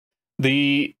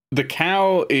The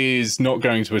cow is not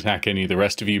going to attack any of the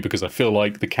rest of you because I feel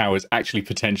like the cow is actually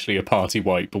potentially a party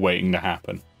wipe waiting to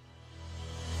happen.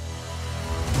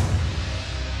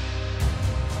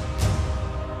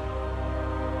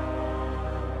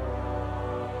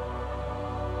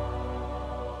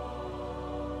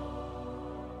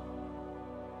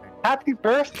 Happy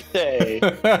birthday!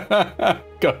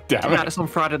 God damn it. It's on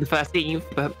Friday the 13th,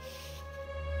 but...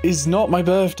 It's not my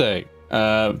birthday.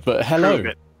 But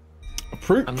hello.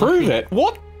 Prove it.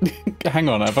 What? Hang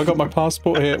on, have I got my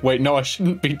passport here? Wait, no, I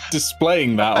shouldn't be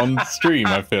displaying that on stream,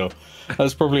 I feel.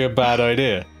 That's probably a bad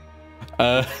idea.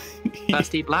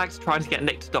 Thirsty Black's trying to get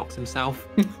Nick to dox himself.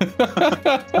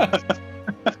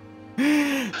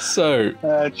 So...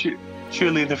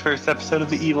 truly the first episode of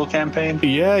the evil campaign.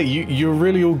 Yeah, you're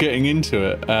really all getting into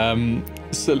it.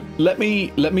 So let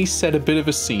me set a bit of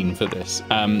a scene for this.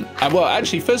 Well,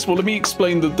 actually, first of all, let me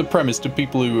explain the premise to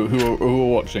people who are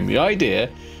watching. The idea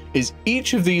is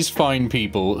each of these fine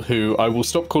people, who I will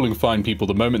stop calling fine people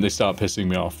the moment they start pissing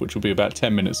me off, which will be about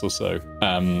 10 minutes or so,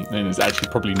 and it's actually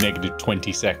probably negative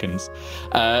 20 seconds.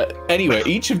 Anyway,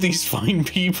 each of these fine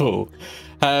people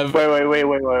have...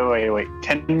 Wait.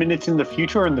 10 minutes in the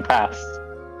future or in the past?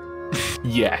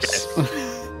 Yes.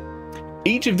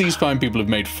 Each of these fine people have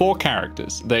made 4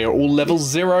 characters. They are all level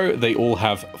 0. They all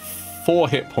have 4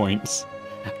 hit points,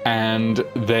 and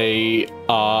they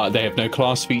have no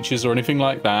class features or anything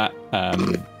like that.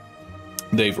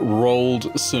 They've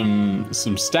rolled some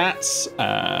stats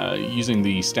using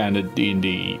the standard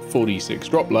D&D 4d6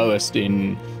 drop lowest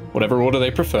in whatever order they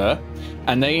prefer,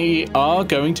 and they are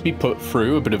going to be put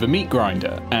through a bit of a meat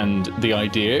grinder. And the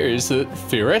idea is that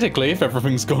theoretically, if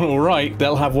everything's gone all right,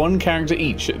 they'll have 1 character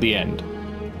each at the end.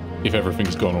 If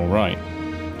everything's gone all right.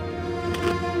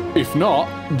 If not,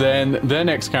 then their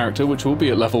next character, which will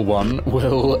be at level 1,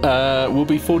 will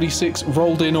be 46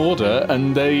 rolled in order,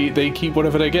 and they keep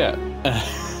whatever they get.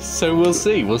 So we'll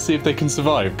see. We'll see if they can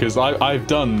survive, because I've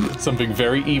done something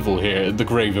very evil here at the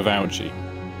grave of Ouchie,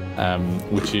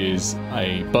 which is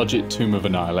a budget Tomb of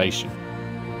Annihilation.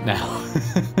 Now,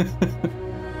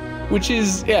 which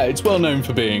is, yeah, it's well known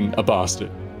for being a bastard,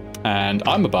 and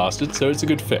I'm a bastard, so it's a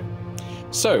good fit.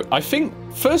 So, I think,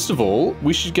 first of all,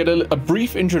 we should get a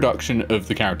brief introduction of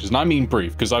the characters. And I mean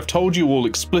brief, because I've told you all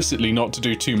explicitly not to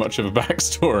do too much of a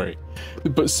backstory.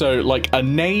 But so, like, a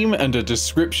name and a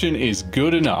description is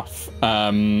good enough.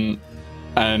 And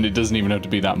it doesn't even have to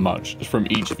be that much from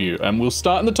each of you. And we'll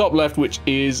start in the top left, which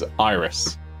is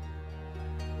Iris.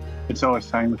 It's always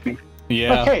fine with me.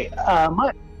 Yeah. Okay,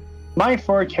 my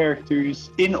 4 characters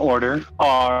in order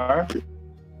are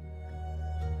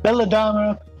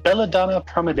Belladonna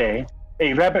Promede,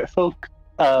 a rabbit folk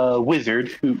wizard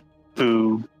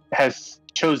who has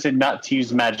chosen not to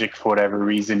use magic for whatever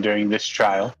reason during this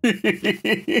trial.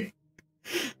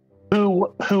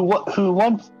 who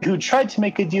tried to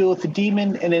make a deal with a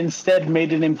demon and instead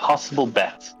made an impossible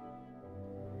bet.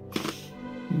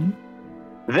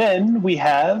 Then we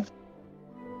have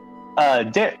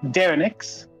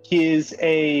Darrinyx.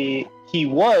 He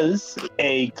was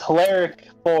a cleric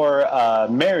for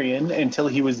Marion until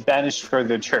he was banished for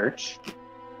the church.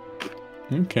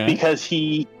 Okay. Because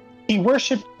he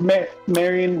worshipped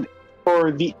Marion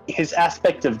for his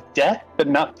aspect of death, but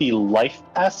not the life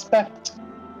aspect.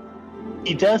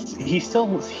 He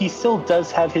still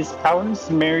does have his powers.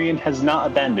 Marion has not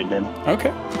abandoned him.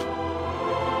 Okay.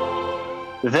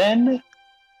 Then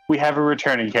we have a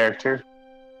returning character.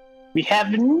 We have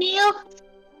Nylx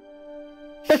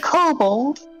the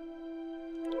Kobold,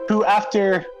 who,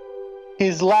 after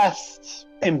his last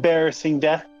embarrassing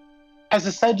death, has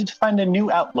decided to find a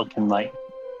new outlook in life,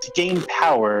 to gain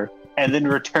power and then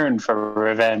return for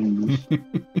revenge.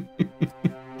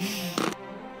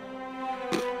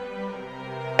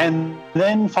 And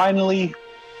then finally,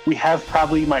 we have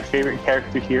probably my favorite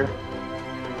character here.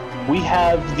 We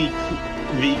have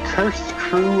the cursed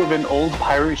crew of an old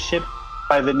pirate ship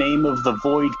by the name of the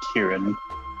Void Kirin.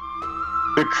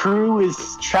 The crew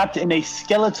is trapped in a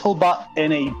skeletal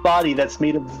body that's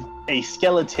made of a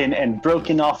skeleton and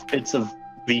broken off bits of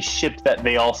the ship that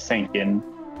they all sank in.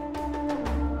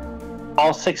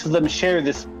 All 6 of them share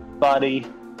this body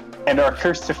and are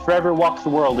cursed to forever walk the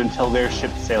world until their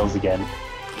ship sails again.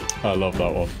 I love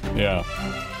that one. Yeah.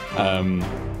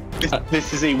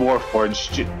 This is a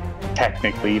Warforged,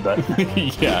 technically, but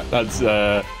yeah,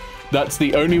 that's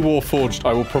the only Warforged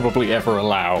I will probably ever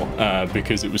allow,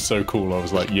 because it was so cool. I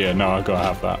was like, yeah, no, I gotta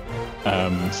have that.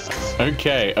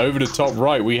 Okay, over to top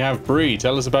right, we have Bree.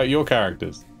 Tell us about your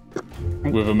characters.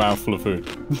 With a mouthful of food.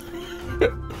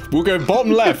 We'll go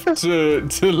bottom left to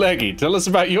Leggy. Tell us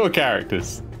about your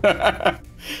characters.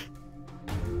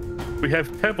 We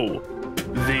have Pebble,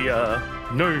 the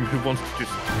gnome who wants to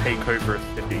just take over a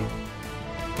city.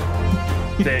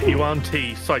 Their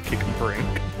Yuan-Ti sidekick Brink.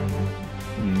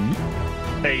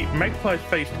 A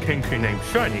magpie-faced Kenku named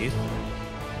Shinies.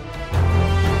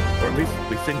 Or at least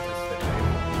we think that's their name.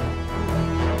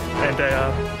 And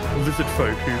a lizard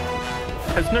folk who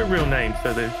has no real name,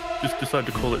 so they've just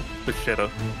decided to call it the Shedder.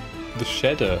 The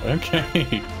Shedder,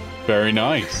 okay. Very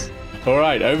nice.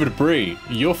 Alright, over to Bree.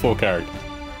 Your 4 characters.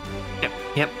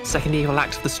 Yep. Second evil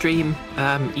act of the stream.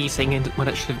 Eating in when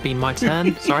it should have been my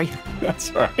turn. Sorry.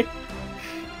 That's right.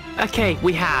 Okay,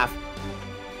 we have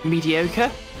Mediocre,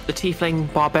 the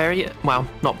Tiefling barbarian. Well,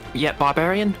 not yet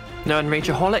barbarian. Known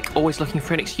rage-aholic, always looking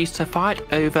for an excuse to fight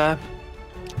over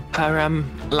her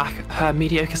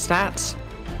mediocre stats.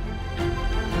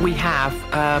 We have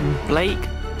Blake,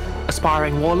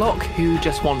 aspiring warlock, who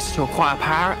just wants to acquire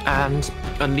power and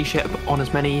unleash it on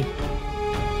as many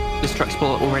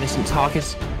destructible or innocent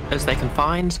targets as they can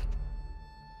find.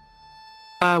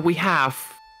 We have,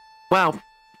 well,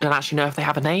 don't actually know if they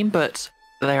have a name, but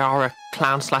they are a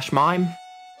clown/mime,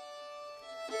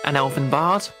 an elven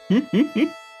bard.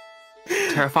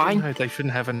 Terrifying. No, they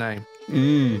shouldn't have a name.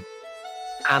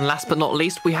 And last but not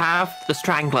least, we have the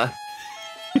Strangler,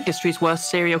 history's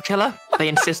worst serial killer. They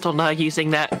insist on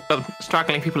using their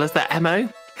struggling people as their MO,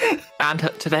 and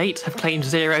to date have claimed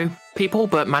 0 people,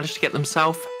 but managed to get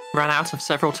themselves run out of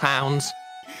several towns.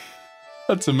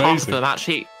 That's amazing.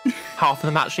 Half of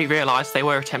them actually realised they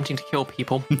were attempting to kill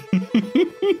people.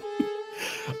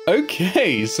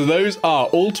 Okay, so those are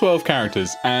all 12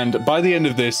 characters, and by the end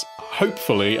of this,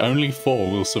 hopefully, only 4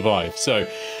 will survive. So,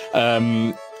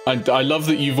 I love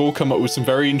that you've all come up with some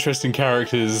very interesting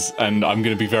characters, and I'm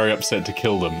going to be very upset to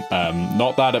kill them.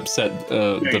 Not that upset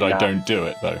that I don't do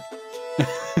it, though.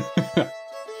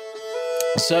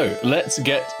 So, let's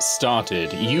get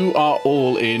started. You are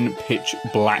all in pitch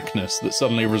blackness that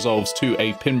suddenly resolves to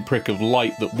a pinprick of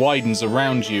light that widens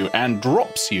around you and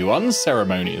drops you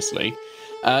unceremoniously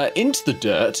into the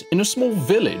dirt in a small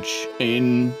village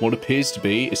in what appears to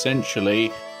be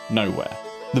essentially nowhere.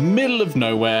 The middle of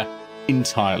nowhere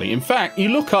entirely. In fact, you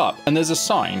look up and there's a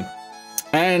sign,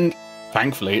 and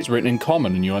thankfully it's written in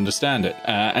common and you understand it,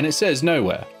 and it says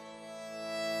nowhere.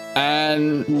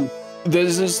 And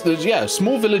there's a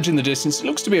small village in the distance. It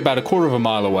looks to be about a quarter of a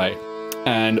mile away,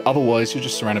 and otherwise you're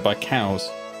just surrounded by cows.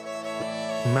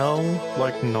 Smell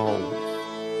like Knowles.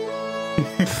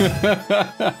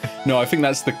 No, I think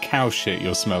that's the cow shit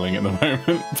you're smelling at the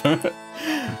moment, but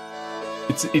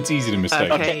it's easy to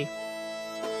mistake. Okay.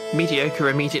 Mediocre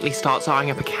immediately starts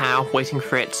eyeing up a cow, waiting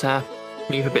for it to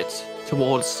move a bit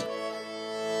towards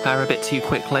her a bit too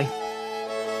quickly.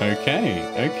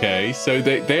 Okay. So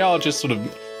they are just sort of,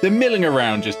 they're milling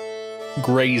around, just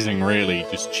grazing, really,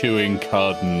 just chewing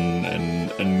cud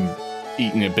and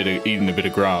eating a bit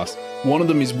of grass. One of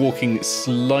them is walking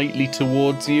slightly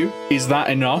towards you. Is that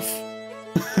enough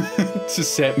to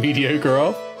set Mediocre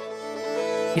off?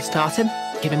 You started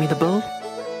giving me the bull.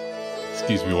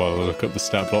 Excuse me while I look up the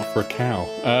stat block for a cow.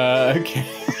 Okay.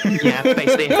 Yeah,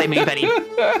 basically, if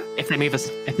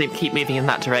they keep moving in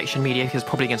that direction, Mediocre's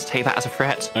probably going to take that as a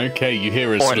threat. Okay, you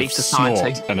hear a sort of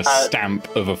snort and a stamp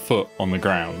of a foot on the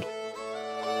ground.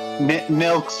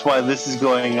 Nylx, while this is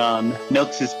going on,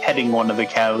 Nylx is petting one of the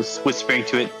cows, whispering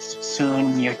to it,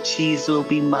 "Soon your cheese will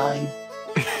be mine."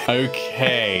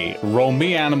 Okay, roll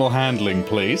me animal handling,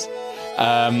 please.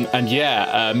 And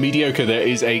yeah, Mediocre, there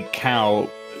is a cow.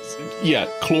 Yeah,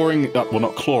 clawing. Well,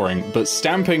 not clawing, but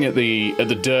stamping at the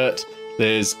dirt.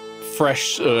 There's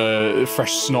fresh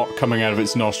snot coming out of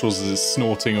its nostrils as it's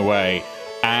snorting away,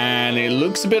 and it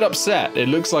looks a bit upset. It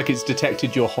looks like it's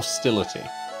detected your hostility.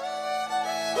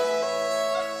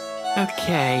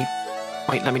 Okay.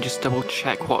 Wait, let me just double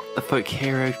check what the folk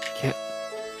hero.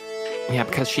 Yeah,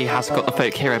 because she has got the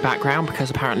folk hero background. Because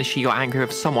apparently she got angry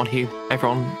with someone who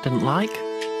everyone didn't like.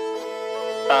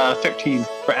 13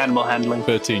 for animal handling.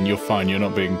 13, you're fine. You're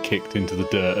not being kicked into the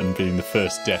dirt and being the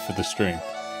first death of the stream.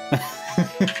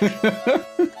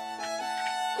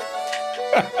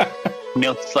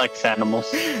 Nylx likes animals.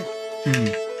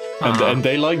 And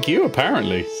they like you,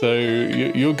 apparently. So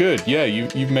you're good. Yeah,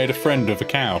 you've made a friend of a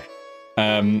cow.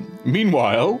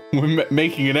 Meanwhile, we're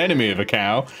making an enemy of a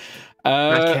cow.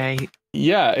 Okay.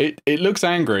 Yeah, it looks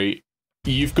angry.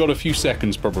 You've got a few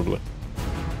seconds, probably.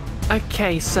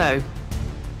 Okay, so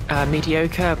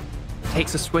Mediocre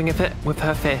takes a swing of it with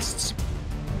her fists.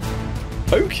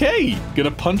 Okay,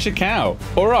 gonna punch a cow.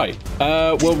 All right.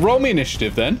 Well, roll me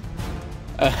initiative then.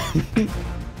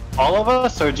 All of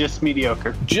us, or just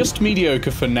Mediocre? Just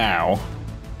Mediocre for now,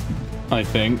 I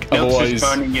think. Nylx is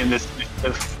phoning in this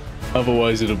initiative.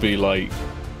 Otherwise, it'll be like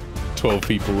 12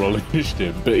 people roll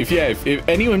initiative. But if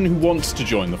anyone who wants to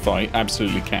join the fight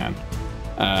absolutely can.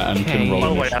 And can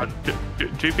roll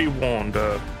initiative. Do be warned,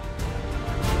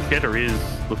 Cheddar is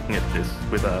looking at this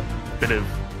with a bit of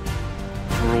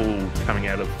drool coming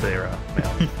out of their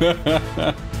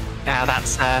mouth.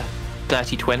 That's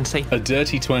dirty 20. A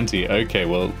dirty 20. Okay,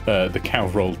 well, the cow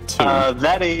rolled 2.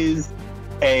 That is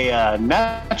a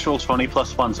natural 20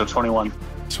 plus 1, so 21.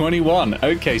 21.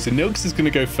 Okay, so Nylx is going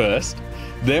to go first.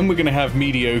 Then we're going to have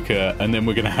Mediocre, and then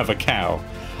we're going to have a cow.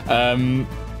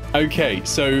 Okay,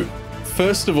 so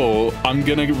first of all, I'm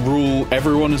going to rule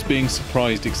everyone as being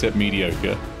surprised except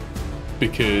Mediocre.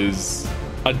 Because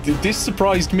this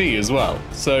surprised me as well.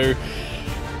 So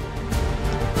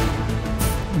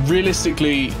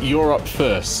realistically, you're up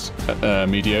first,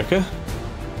 Mediocre.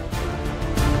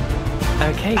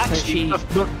 Okay, actually,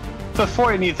 so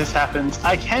before any of this happens,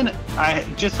 I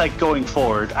just like going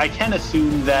forward, I can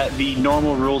assume that the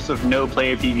normal rules of no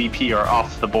player PvP are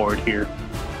off the board here.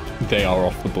 They are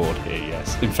off the board here,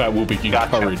 yes. In fact, we'll be giving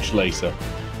courage later.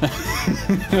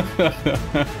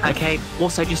 Okay,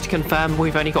 also just to confirm,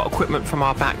 we've only got equipment from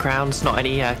our backgrounds, not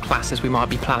any classes we might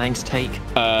be planning to take.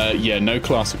 Yeah, no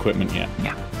class equipment yet.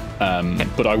 Yeah. Okay.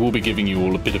 But I will be giving you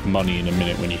all a bit of money in a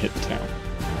minute when you hit the town.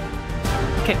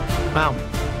 Okay, well,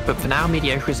 but for now,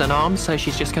 Mediocre is unarmed, so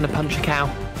she's just going to punch a cow.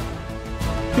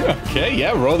 Okay,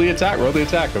 yeah, roll the attack, roll the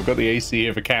attack. I've got the AC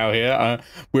of a cow here.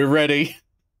 We're ready.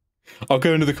 I'll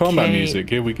go into the combat music.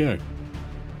 Here we go.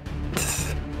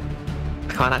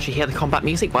 I can't actually hear the combat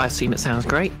music, but I assume it sounds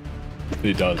great.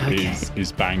 It does. Okay.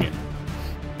 It's banging.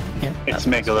 Yeah, it's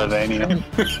Megalovania.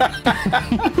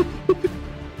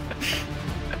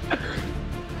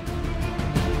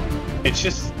 It's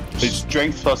just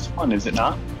strength plus 1, is it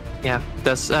not? Yeah,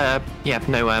 there's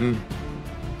no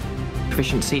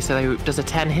proficiency, so does a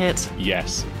 10 hit?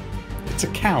 Yes. It's a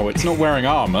cow, it's not wearing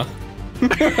armor.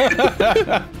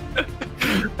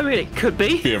 I mean, it could be.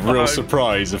 It'd be a real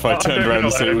surprise if I turned around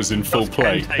and said it was in full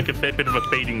play. Take a bit of a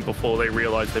beating before they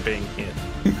realise they're being hit.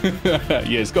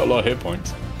 Yeah, it's got a lot of hit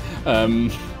points.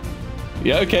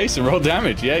 Yeah, okay, so roll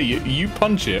damage. Yeah, you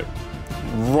punch it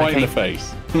right in the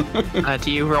face.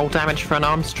 Do you roll damage for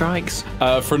unarmed strikes?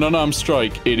 For an unarmed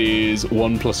strike, it is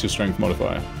 1 plus your strength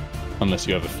modifier. Unless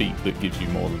you have a feat that gives you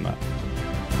more than that.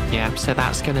 Yeah, so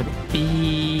that's going to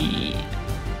be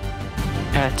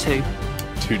 2.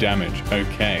 2 damage.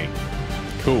 Okay.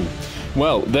 Cool.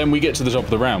 Well, then we get to the top of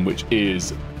the round, which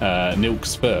is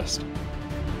Nylx first.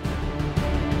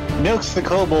 Nylx the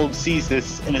Kobold sees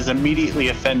this and is immediately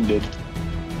offended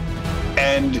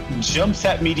and jumps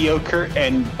at Mediocre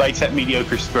and bites at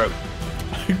Mediocre's throat.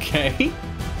 Okay.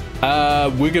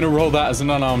 We're going to roll that as an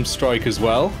unarmed strike as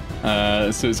well.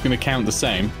 So it's going to count the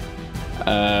same.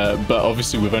 But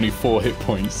obviously with only 4 hit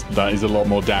points, that is a lot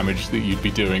more damage that you'd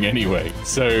be doing anyway.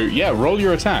 So yeah, roll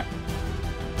your attack.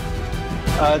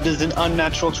 Does an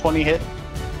unnatural 20 hit?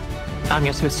 I'm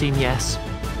going to assume yes.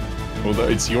 Well,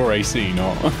 it's your AC,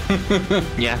 not...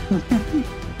 Yeah.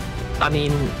 I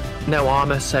mean, no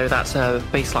armor, so that's a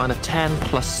baseline of 10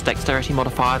 plus dexterity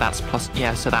modifier. That's plus,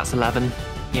 yeah, so that's 11.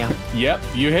 Yeah. Yep,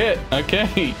 you hit.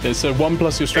 Okay. So 1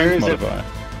 plus your strength modifier.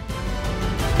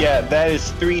 Yeah, that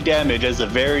is 3 damage as a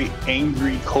very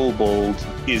angry kobold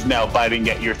is now biting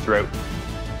at your throat.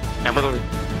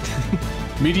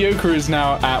 Mediocre is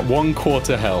now at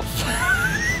 1/4 health.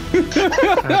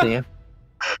 Oh dear.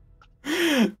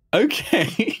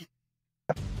 Okay.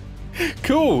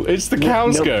 Cool. It's the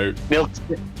cow's go.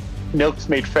 Nylx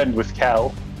made friend with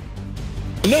cow.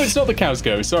 No, it's not the cow's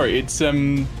go. Sorry, it's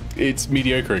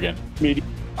Mediocre again.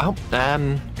 Oh,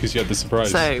 because you had the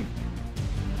surprise. So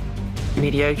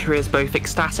Mediocre is both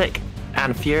ecstatic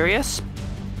and furious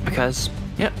because,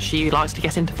 yeah, she likes to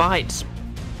get into fights.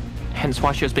 Hence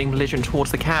why she was being belligerent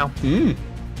towards the cow. Mm.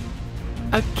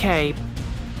 Okay,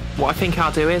 what I think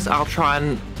I'll do is I'll try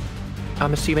and...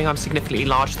 I'm assuming I'm significantly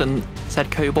larger than said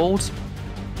kobold,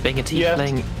 being a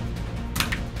tiefling. Yeah.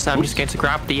 So I'm just going to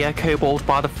grab the kobold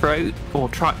by the throat, or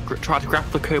try to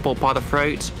grab the kobold by the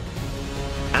throat,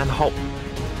 and hold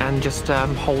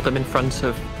them in front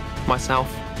of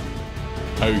myself.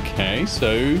 Okay,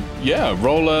 so yeah,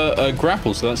 roll a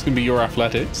grapple. So that's going to be your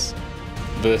athletics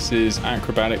versus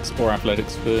acrobatics or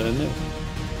athletics for Nil.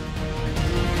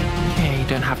 Okay, you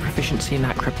don't have proficiency in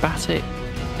acrobatic.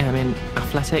 In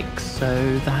athletics,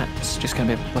 so that's just going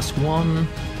to be a +1.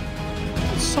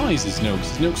 What size is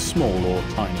Nilx? Is Nilx small or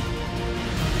tiny?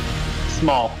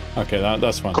 Small. Okay,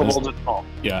 that's fine. Kobold is small.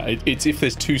 Yeah, it's if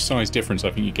there's 2 size difference,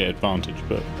 I think you get advantage,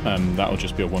 but that'll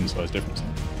just be a 1 size difference.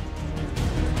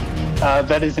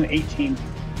 That is an 18.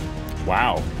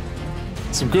 Wow.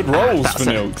 Some good rolls for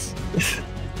Nilx.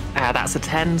 That's a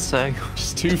 10, so...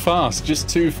 Just too fast, just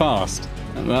too fast.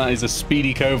 And that is a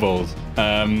speedy kobold.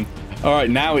 Alright,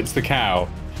 now it's the cow.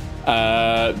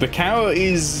 The cow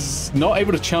is not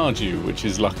able to charge you, which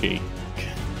is lucky.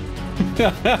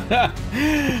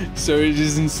 So it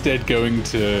is instead going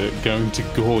to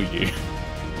gore you.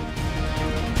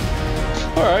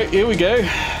 Alright, here we go.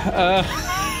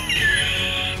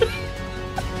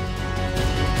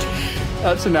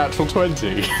 That's a natural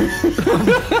 20.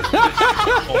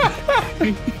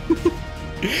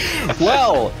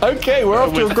 Well, okay, we're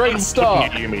off to a great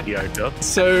start. Mediocre.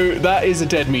 So that is a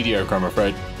dead mediocre, I'm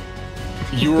afraid.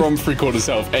 You were on 3/4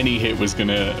 health. Any hit was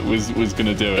gonna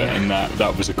do it, and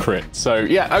that was a crit. So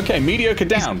yeah, okay, mediocre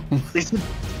down.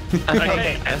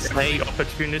 Okay, As the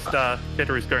opportunist,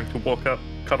 Cheddar is going to walk up,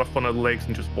 cut off one of the legs,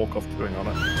 and just walk off chewing on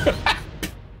it.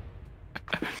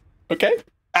 Okay.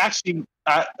 Actually,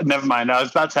 never mind. I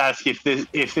was about to ask if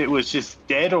it was just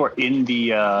dead or in the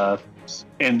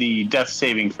death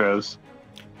saving throws.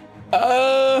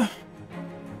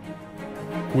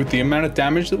 With the amount of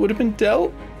damage that would have been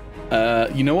dealt,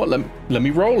 you know what? Let me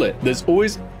roll it. There's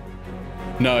always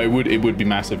no. It would be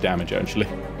massive damage actually.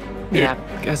 yeah,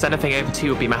 because anything over 2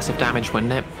 would be massive damage,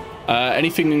 wouldn't it?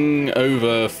 Anything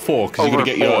over 4, because you're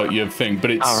gonna Over get your thing,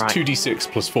 but it's All right.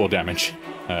 2d6 plus 4 damage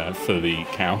for the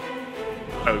cow.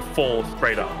 Oh, 4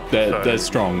 straight up. They're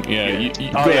strong. Yeah, you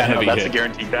got Oh a yeah, heavy no, that's hit. a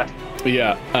guaranteed death.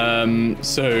 Yeah.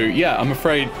 So yeah, I'm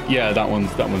afraid. Yeah, that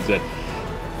one's dead.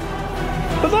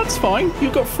 But that's fine.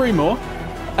 You've got 3 more,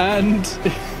 and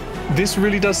this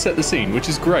really does set the scene, which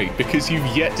is great because you've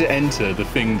yet to enter the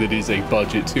thing that is a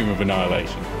budget Tomb of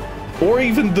Annihilation, or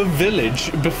even the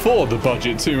village before the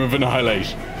budget Tomb of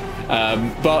Annihilation.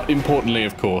 But importantly,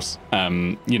 of course,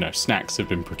 you know, snacks have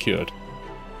been procured.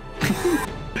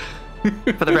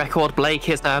 For the record, Blake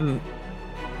is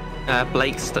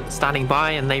Blake's standing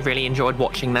by, and they really enjoyed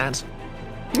watching that.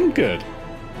 Good.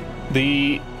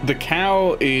 The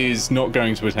cow is not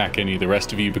going to attack any of the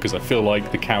rest of you because I feel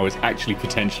like the cow is actually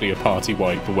potentially a party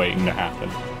wipe waiting to happen.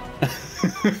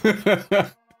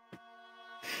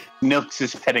 Nylx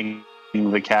is petting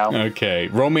the cow. Okay,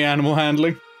 roll me animal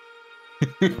handling.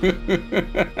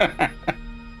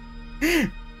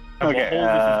 And Okay, while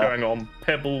all this is going on,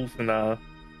 Pebbles and oh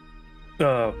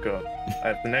god, I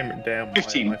have the name written down. Why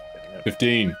 15. am I forgetting it?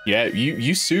 15. Yeah,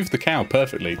 you soothe the cow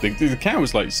perfectly. The cow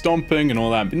was like stomping and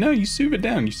all that, but no, you soothe it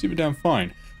down. You soothe it down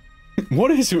fine.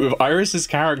 What is it with Iris's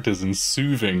characters and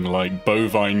soothing like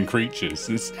bovine creatures?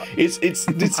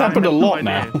 It's happened a lot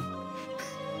now.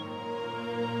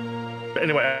 But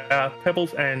anyway,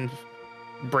 Pebbles and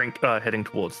Brink are heading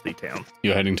towards the town.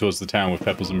 You're heading towards the town with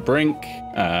Pebbles and Brink.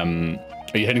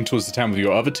 Are you heading towards the town with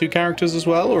your other 2 characters as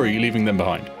well, or are you leaving them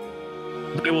behind?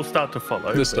 They will start to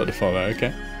follow. They'll start to follow,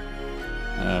 okay.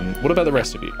 What about the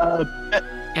rest of you?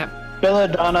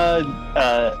 Belladonna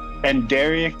and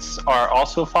Darrinyx are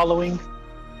also following.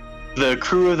 The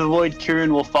crew of the Void Kirin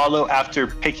will follow after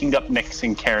picking up Nyx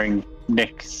and carrying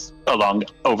Nyx along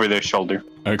over their shoulder.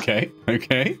 Okay.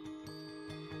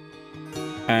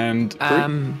 And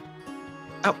Brink?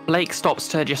 Blake stops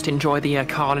to just enjoy the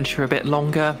carnage for a bit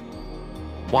longer,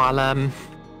 while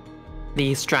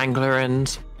the Strangler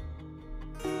and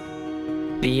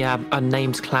the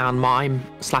unnamed clown Mime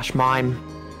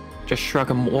just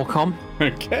shrug and walk on.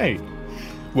 Okay.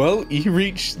 Well, you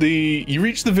reach the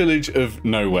village of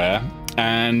nowhere,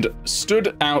 and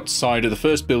stood outside of the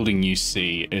first building you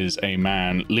see is a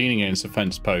man leaning against a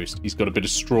fence post. He's got a bit of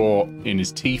straw in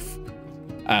his teeth,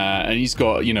 and he's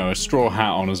got, you know, a straw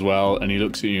hat on as well. And he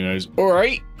looks at you and goes, "All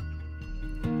right,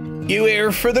 you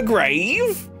here for the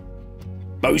grave?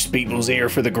 Most people's here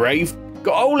for the grave.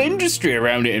 Got a whole industry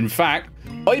around it, in fact.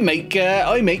 I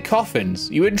make coffins.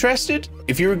 You interested?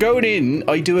 If you were going in,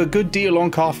 I do a good deal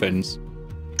on coffins."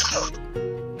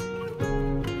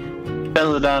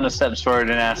 Belladonna steps forward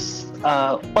and asks,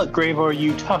 what grave are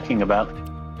you talking about?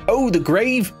 Oh, the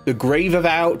grave of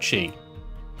OUCHIES.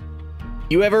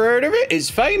 You ever heard of it? It's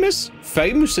famous.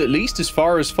 Famous at least as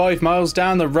far as 5 miles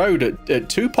down the road at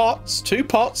Two Pots. Two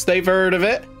Pots, they've heard of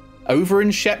it. Over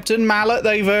in Shepton Mallet,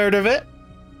 they've heard of it.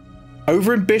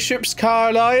 Over in Bishop's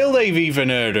Carlisle, they've even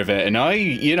heard of it. And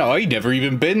I never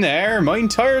even been there. My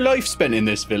entire life spent in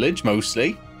this village,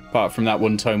 mostly. Apart from that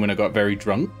one time when I got very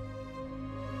drunk.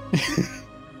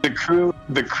 The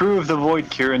crew of the Void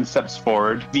Kirin steps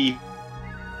forward. The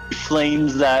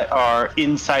flames that are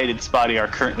inside its body are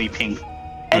currently pink.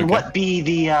 And Okay. what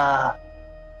be a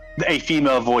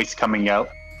female voice coming out?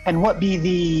 And what be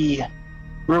the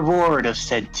reward of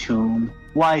said tomb?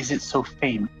 Why is it so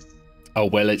famous? Oh,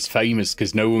 well, it's famous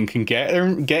because no one can get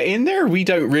in there. We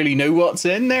don't really know what's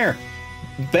in there.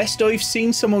 best I've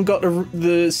seen someone got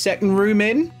the second room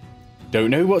in. Don't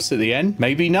know what's at the end.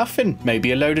 Maybe nothing.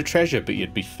 Maybe a load of treasure, but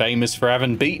you'd be famous for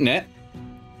having beaten it.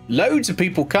 Loads of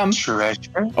people come.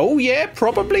 Treasure? Oh yeah,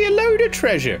 probably a load of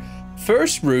treasure.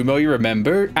 First room, I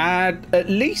remember, had at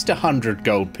least 100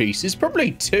 gold pieces,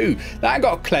 probably 2. That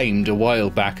got claimed a while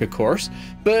back, of course.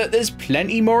 But there's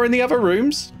plenty more in the other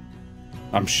rooms.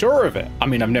 I'm sure of it. I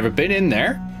mean, I've never been in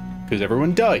there, because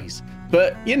everyone dies.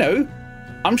 But, you know,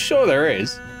 I'm sure there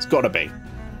is. It's got to be.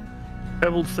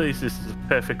 Pebble sees this as a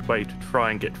perfect way to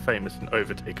try and get famous and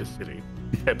overtake a city.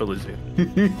 Pebble is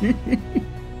in.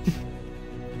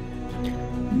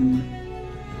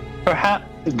 Perhaps,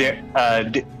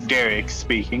 Darrinyx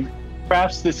speaking,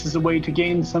 perhaps this is a way to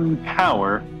gain some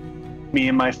power. Me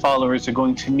and my followers are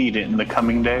going to need it in the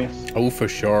coming days. Oh, for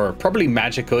sure. Probably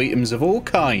magic items of all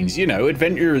kinds. You know,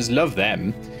 adventurers love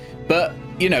them. But,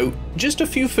 you know, just a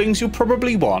few things you'll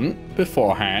probably want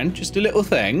beforehand. Just a little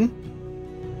thing.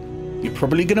 You're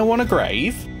probably going to want a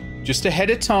grave. Just ahead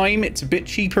of time, it's a bit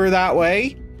cheaper that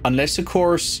way. Unless, of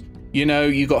course, you know,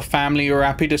 you got family who are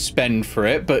happy to spend for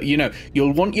it. But, you know,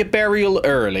 you'll want your burial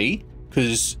early.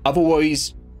 Because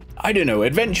otherwise, I don't know,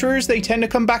 adventurers, they tend to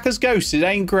come back as ghosts. It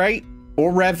ain't great.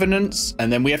 Or revenants.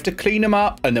 And then we have to clean them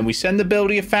up. And then we send the bill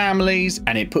to your families.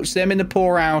 And it puts them in the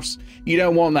poorhouse. You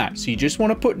don't want that. So you just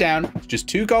want to put down just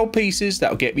 2 gold pieces.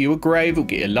 That'll get you a grave. It'll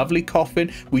get you a lovely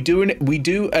coffin. We do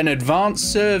an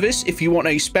advanced service if you want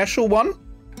a special one,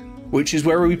 which is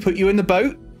where we put you in the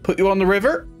boat, put you on the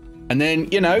river, and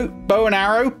then, you know, bow and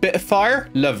arrow, bit of fire,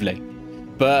 lovely.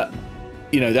 But,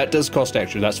 you know, that does cost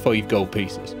extra. That's 5 gold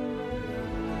pieces.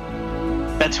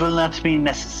 That will not be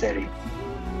necessary.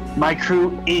 My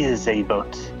crew is a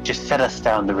boat. Just set us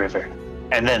down the river.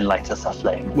 And then light us a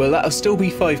flame. Well, that'll still be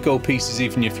 5 gold pieces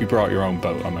even if you brought your own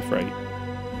boat, I'm afraid.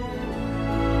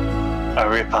 A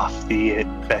rip-off,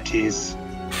 that is.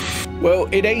 Well,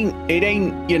 it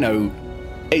ain't, you know,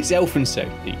 it's elfin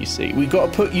safety, you see. We got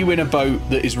to put you in a boat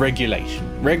that is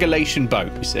regulation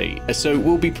boat, you see. So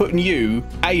we'll be putting you,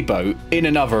 a boat, in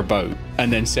another boat, and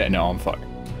then setting it on fire.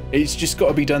 It's just got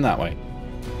to be done that way.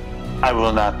 I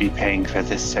will not be paying for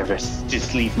this service.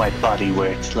 Just leave my body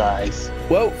where it lies.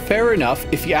 Well, fair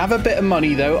enough. If you have a bit of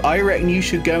money, though, I reckon you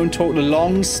should go and talk to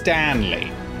Long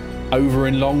Stanley over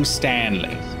in Long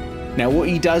Stanley's. Now, what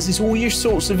he does is all your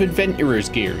sorts of adventurer's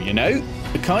gear, you know?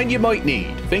 The kind you might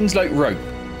need. Things like rope,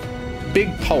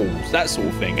 big poles, that sort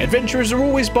of thing. Adventurers are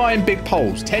always buying big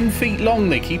poles. 10 feet long,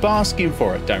 they keep asking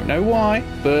for it. Don't know why,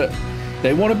 but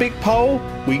they want a big pole?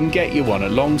 We can get you one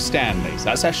at Long Stanley's.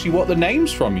 That's actually what the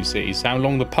name's from, you see, is how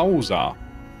long the poles are.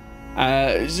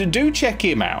 So do check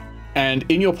him out. And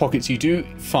in your pockets, you do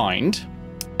find,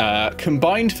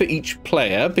 combined for each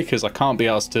player, because I can't be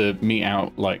asked to mete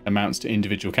out like amounts to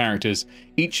individual characters,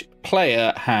 each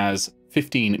player has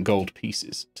 15 gold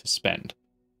pieces to spend.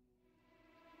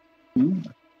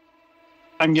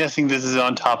 I'm guessing this is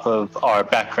on top of our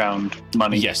background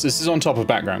money. Yes, this is on top of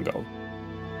background gold.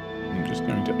 I'm just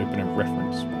going to open a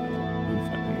reference file. In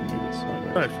fact, I'm going to move this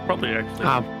side. No, it's probably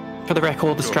actually. For the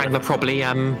record, the Strangler probably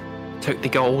took the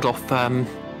gold off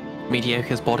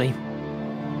Mediocre's body.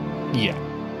 Yeah,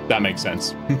 that makes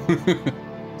sense.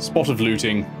 Spot of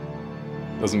looting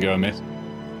doesn't go amiss.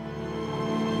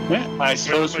 Yeah, I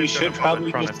suppose we should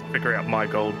probably try to figure out my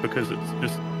gold because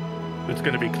it's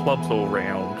going to be clubs all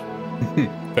round.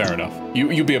 Fair enough.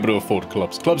 You'll be able to afford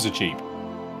clubs. Clubs are cheap.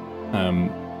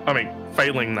 I mean,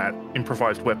 failing that,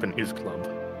 improvised weapon is club.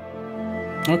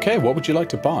 Okay, what would you like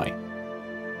to buy?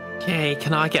 Okay,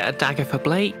 can I get a dagger for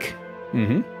Blake?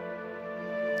 Mm-hmm.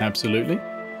 Absolutely.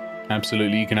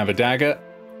 Absolutely, you can have a dagger.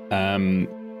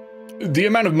 The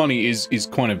amount of money is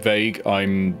kind of vague.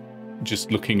 I'm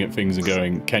just looking at things and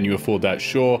going, can you afford that?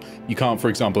 Sure. You can't, for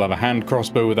example, have a hand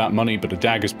crossbow with that money, but a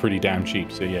dagger's pretty damn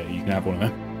cheap. So yeah, you can have one of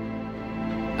them.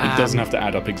 It doesn't have to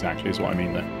add up exactly, is what I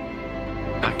mean there.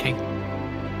 Okay.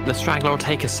 The Strangler will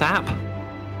take a sap.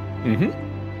 Mm-hmm.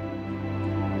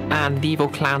 And the evil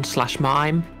clown /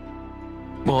 mime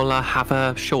will have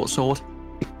a short sword.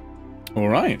 All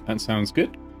right, that sounds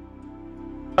good.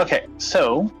 Okay,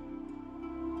 so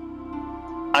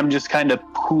I'm just kind of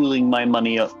pooling my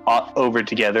money over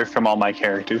together from all my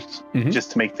characters, just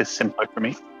to make this simpler for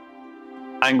me.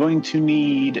 I'm going to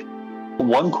need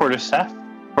 1 quarterstaff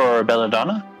for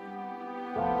Belladonna.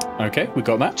 Okay, we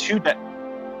got that.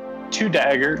 2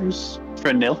 daggers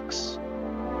for Nylx.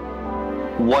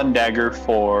 1 dagger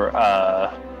for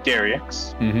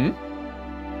Darrinyx. Mm-hmm.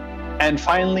 And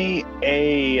finally,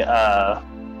 yeah,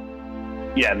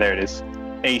 there it is.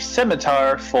 A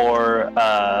scimitar for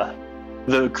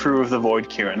the crew of the Void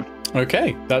Kirin.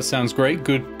 Okay, that sounds great.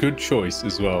 Good choice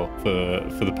as well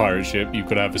for the pirate ship. You've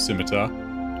got to have a scimitar,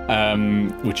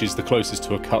 which is the closest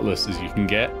to a cutlass as you can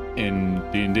get in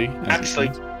D&D. Actually,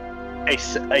 a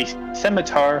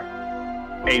scimitar,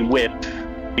 a whip,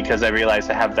 because I realize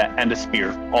I have that, and a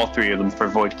spear. All three of them for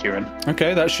Void Kirin.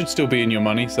 Okay, that should still be in your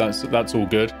money, so that's all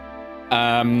good.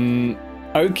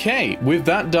 Okay, with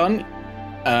that done,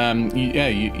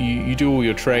 you do all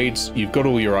your trades. You've got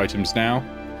all your items now,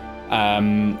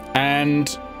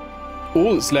 and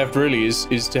all that's left really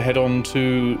is to head on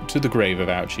to the grave of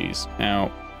OUCHIES.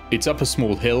 Now, it's up a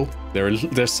small hill.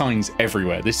 There's signs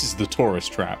everywhere. This is the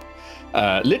tourist trap,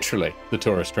 literally the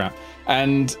tourist trap,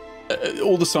 and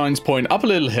all the signs point up a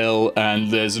little hill,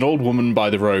 and there's an old woman by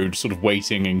the road sort of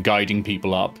waiting and guiding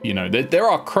people up. You know, there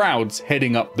are crowds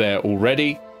heading up there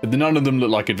already. None of them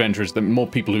look like adventurers. They're more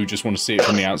people who just want to see it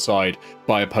from the outside,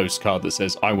 buy a postcard that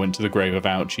says, I went to the grave of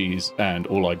OUCHIES and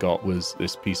all I got was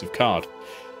this piece of card.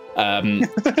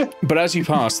 But as you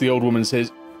pass, the old woman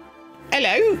says,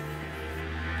 hello?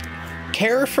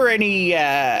 Care for any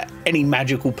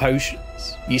magical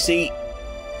potions? You see,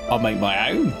 I make my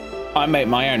own. And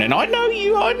I know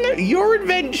you're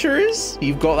adventurers.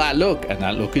 You've got that look, and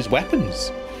that look is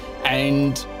weapons.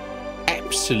 And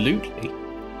absolutely,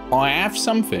 I have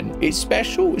something. It's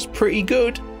special. It's pretty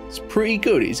good.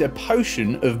 It's a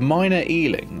potion of minor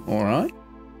healing, all right?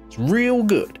 It's real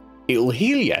good. It'll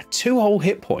heal you 2 whole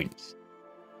hit points.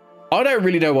 I don't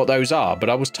really know what those are, but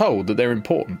I was told that they're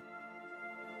important.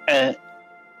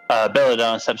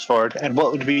 Belladonna steps forward. And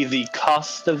what would be the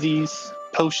cost of these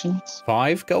potions?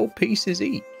 5 gold pieces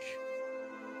each.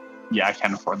 Yeah, I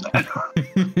can't afford that.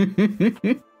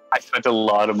 I spent a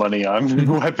lot of money on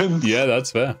weapons. Yeah,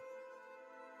 that's fair.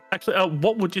 Actually,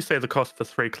 what would you say the cost for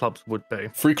 3 clubs would be?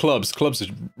 3 clubs. Clubs are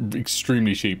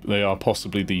extremely cheap. They are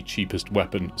possibly the cheapest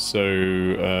weapon.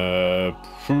 So,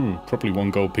 probably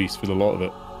 1 gold piece for the lot of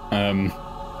it.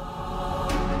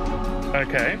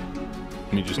 Okay.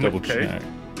 Let me just double check.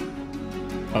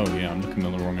 Oh yeah, I'm looking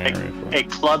in the wrong area. A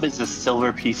club is a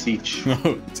silver piece each.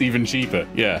 It's even cheaper.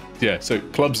 Yeah. So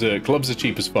clubs are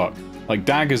cheap as fuck. Like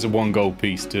daggers are 1 gold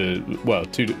piece to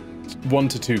 1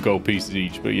 to 2 gold pieces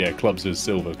each. But yeah, clubs are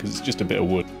silver because it's just a bit of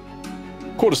wood.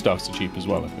 Quarterstaffs are cheap as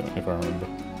well, if I remember.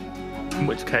 In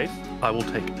which case, I will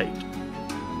take 8.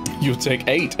 You'll take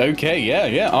 8. Okay.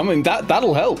 Yeah. I mean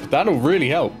that'll help. That'll really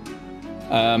help.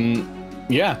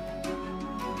 Yeah.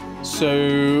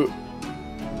 So.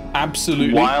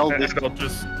 Absolutely. I'll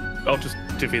just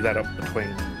divvy that up between.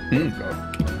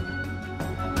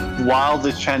 While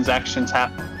this transaction's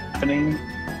happening,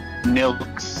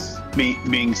 Nylx,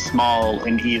 being small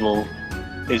and evil,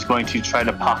 is going to try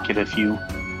to pocket a few.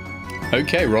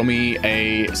 Okay, roll me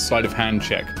a sleight of hand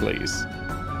check, please.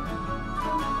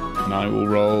 And I will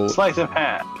roll sleight of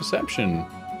hand. Perception.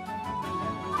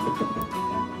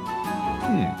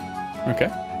 Okay.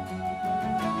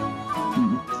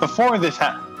 Before this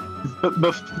happens. But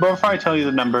before I tell you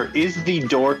the number, is the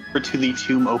door to the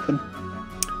tomb open?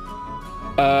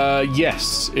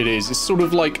 Yes, it is. It's sort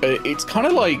of like it's kind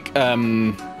of like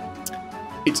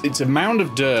it's a mound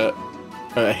of dirt,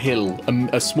 a hill,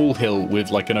 a small hill with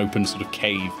like an open sort of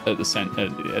cave at the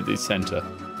center.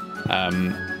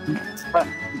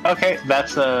 Okay,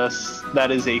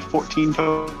 that is a 14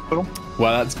 total.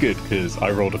 Well, that's good because I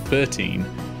rolled a 13.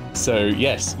 So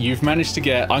yes, you've managed to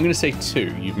get. I'm going to say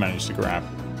 2. You've managed to grab.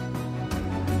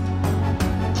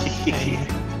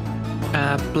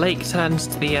 Blake turns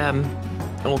to the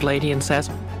old lady and says,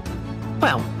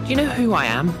 well, do you know who I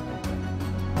am?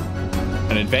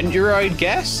 An adventurer, I'd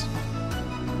guess?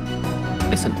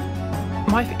 Listen,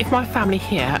 if my family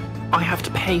here, I have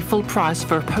to pay full price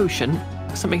for a potion,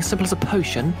 something as simple as a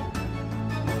potion.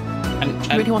 Do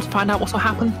you really want to find out what'll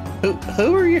happen?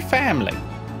 Who are your family?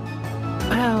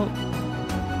 Well,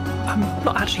 I'm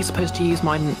not actually supposed to use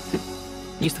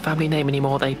the family name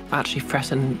anymore. They actually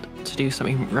threatened to do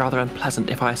something rather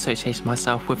unpleasant if I associated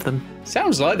myself with them.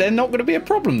 Sounds like they're not going to be a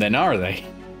problem then, are they?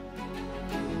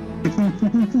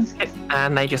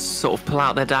 And they just sort of pull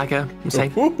out their dagger and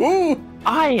say,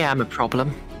 I am a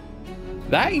problem.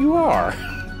 That you are.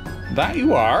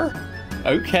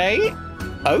 Okay.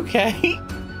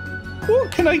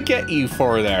 What can I get you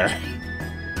for there?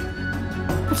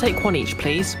 We'll take 1 each,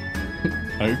 please.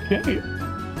 Okay.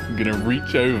 I'm going to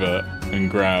reach over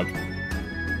and grab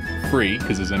 3,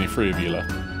 because there's only 3 of you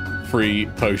left. 3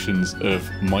 potions of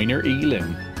minor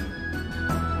healing.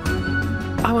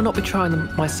 I will not be trying them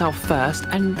myself first,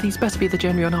 and these better be the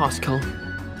genuine article.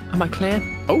 Am I clear?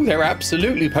 Oh, they're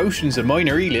absolutely potions of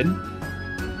minor healing.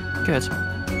 Good.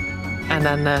 And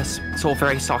then, sort of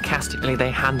very sarcastically,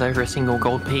 they hand over a single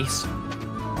gold piece.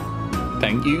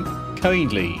 Thank you.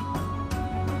 kindly,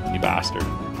 you bastard.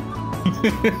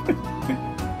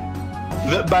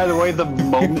 By the way, the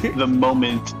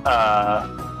moment,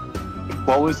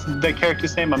 what was the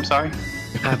character's name? I'm sorry.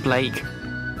 Blake.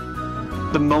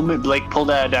 The moment Blake pulled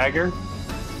out a dagger,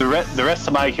 the rest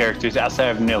of my characters, outside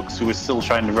of Nylx, who was still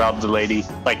trying to rob the lady,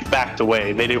 like backed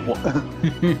away. They didn't want.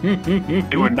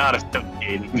 They were not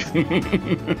associating.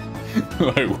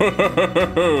 Like,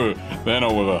 whoa, they're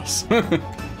not with us.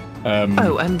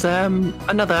 Oh, and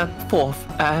another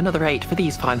 8 for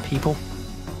these fine people.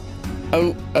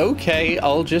 Oh, okay.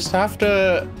 I'll just have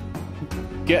to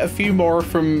get a few more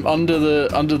from under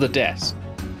the desk.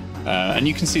 And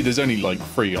you can see there's only like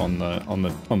 3 on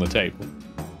the table.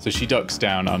 So she ducks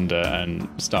down under and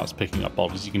starts picking up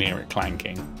bottles. You can hear it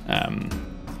clanking.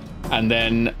 And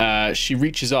then she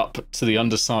reaches up to the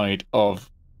underside of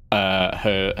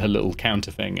her little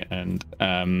counter thing, and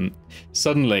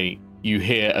suddenly you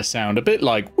hear a sound a bit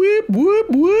like whoop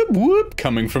whoop whoop whoop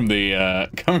coming from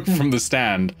the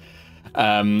stand.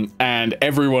 And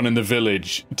everyone in the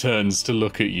village turns to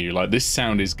look at you. Like, this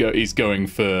sound is going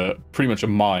for pretty much a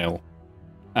mile.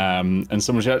 And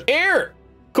someone shouts, "Here!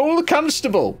 Call the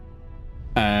constable!"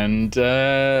 And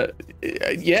yeah,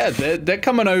 they're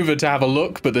coming over to have a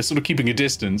look, but they're sort of keeping a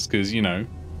distance because, you know,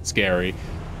 scary.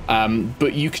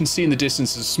 But you can see in the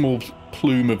distance a small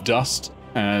plume of dust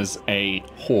as a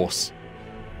horse,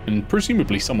 and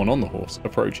presumably someone on the horse,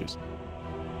 approaches.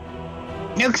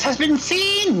 Nylx has been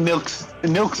seen! Nylx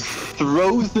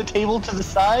throws the table to the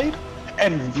side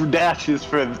and dashes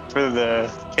for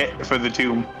the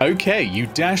tomb. Okay, you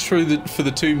dash for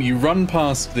the tomb. You run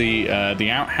past the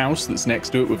outhouse that's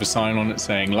next to it with a sign on it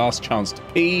saying "Last chance to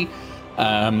pee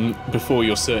before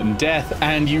your certain death,"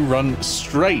 and you run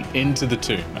straight into the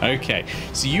tomb. Okay,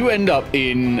 so you end up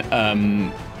in.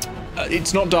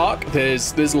 It's not dark.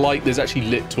 There's light. There's actually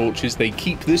lit torches. They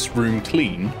keep this room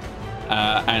clean.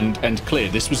 And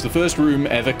cleared. This was the first room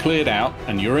ever cleared out,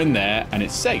 and you're in there, and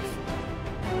it's safe.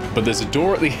 But there's a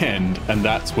door at the end, and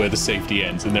that's where the safety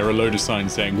ends. And there are a load of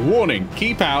signs saying, "Warning,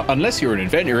 keep out unless you're an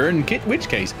adventurer, in which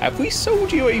case, have we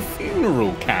sold you a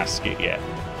funeral casket yet?"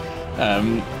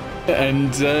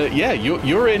 Yeah,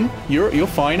 you're in. You're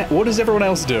fine. What is everyone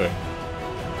else doing?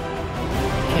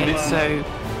 Okay, so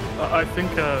I think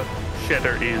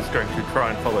Cheddar is going to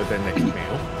try and follow their next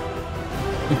meal.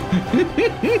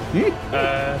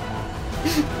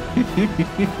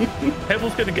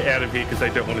 Pebble's going to get out of here because they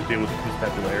don't want to deal with the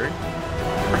constabulary.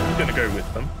 I'm going to go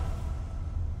with them.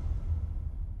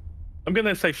 I'm going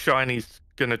to say Shiny's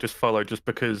going to just follow just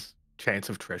because chance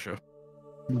of treasure.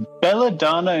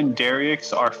 Belladonna and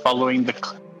Darrinyx are following the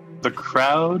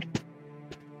crowd.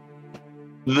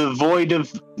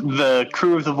 The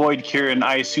crew of the Void Kirin,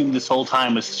 I assume this whole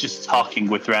time was just talking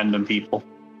with random people.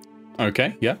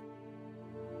 Okay, yeah.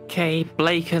 Okay,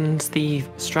 Blake and the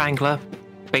Strangler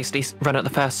basically run at the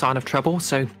first sign of trouble,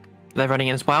 so they're running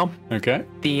in as well. Okay.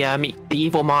 The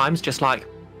evil Mime's just like,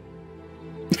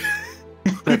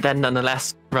 but then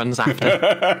nonetheless runs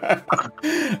after.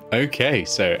 Okay,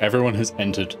 so everyone has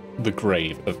entered the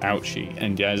grave of Ouchie,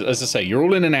 and yeah, as I say, you're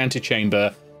all in an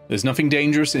antechamber. There's nothing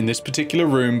dangerous in this particular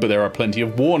room, but there are plenty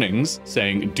of warnings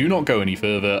saying do not go any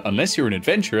further unless you're an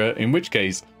adventurer, in which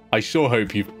case I sure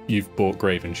hope you've bought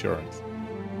grave insurance.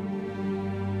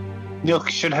 Nylx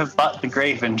should have bought the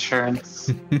grave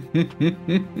insurance.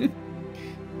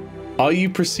 Are you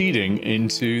proceeding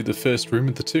into the first room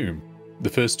of the tomb? The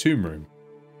first tomb room?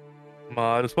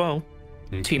 Might as well.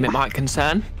 Tomb it might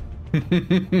concern.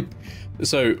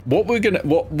 So what we're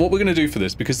gonna do for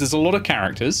this, because there's a lot of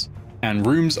characters and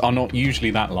rooms are not usually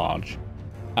that large,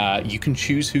 you can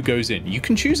choose who goes in. You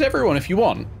can choose everyone if you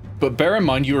want. But bear in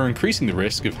mind, you are increasing the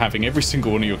risk of having every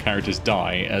single one of your characters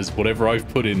die, as whatever I've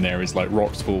put in there is like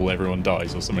rocks fall, everyone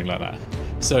dies, or something like that.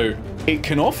 So it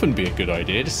can often be a good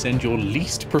idea to send your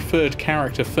least preferred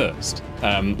character first,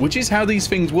 which is how these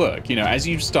things work. You know, as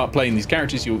you start playing these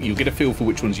characters, you'll get a feel for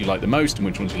which ones you like the most and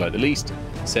which ones you like the least.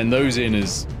 Send those in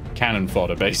as cannon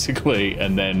fodder, basically,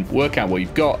 and then work out what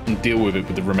you've got and deal with it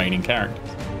with the remaining characters.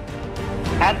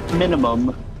 At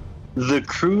minimum, the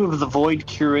crew of the Void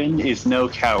Kirin is no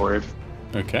coward.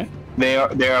 Okay. They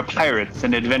are pirates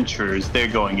and adventurers. They're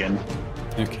going in.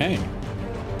 Okay.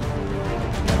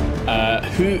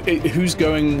 Who's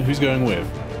going with?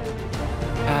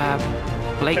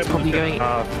 Blake's probably going.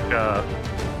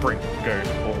 Brink goes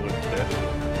forward to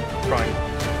try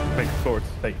and make sure it's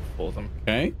safe for them.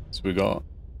 Okay. So we got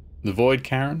the Void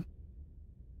Kirin,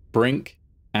 Brink,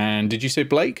 and did you say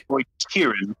Blake? Void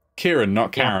Kirin. Kirin,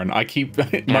 not Karen. I keep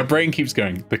my brain keeps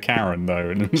going the Karen though,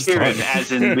 and it's Kirin, like,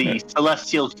 as in the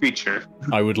celestial creature.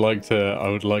 I would like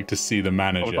to see the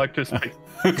manager. I would like to speak.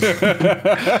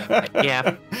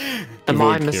 Yeah. The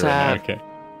Void Mime's Kirin, okay.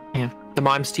 yeah. The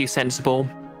Mime's too sensible.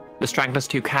 The Strangler's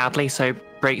too cowardly, so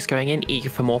Break's going in, eager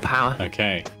for more power.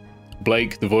 Okay.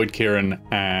 Blake, the Void Kirin,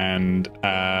 and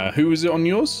who was it on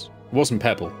yours? It wasn't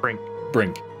Pebble.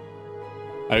 Brink.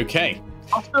 Okay.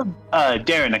 Also,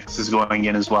 Darrinyx is going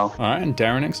in as well. All right, and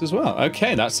Darrinyx as well.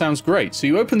 Okay, that sounds great. So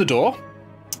you open the door,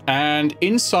 and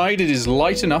inside it is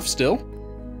light enough still.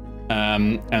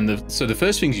 So the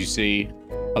first things you see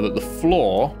are that the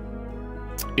floor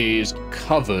is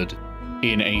covered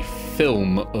in a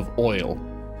film of oil.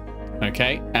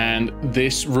 Okay, and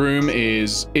this room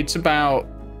it's about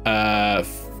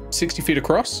 60 feet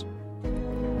across,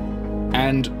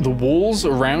 and the walls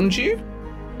around you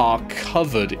are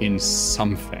covered in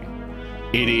something.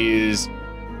 It is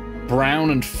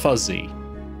brown and fuzzy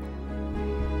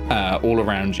all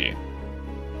around you.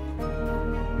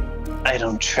 I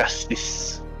don't trust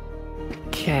this.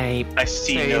 Okay. I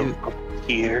see so no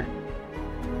here.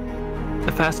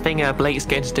 the first thing Blake's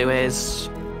going to do is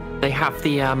they have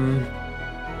the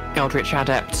Eldritch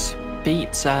Adept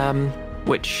feat,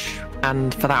 which,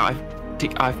 and for that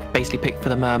I've basically picked for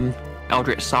them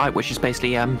Eldritch Sight, which is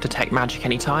basically detect magic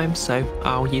anytime, so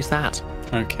I'll use that.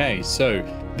 Okay, so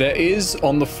there is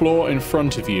on the floor in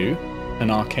front of you an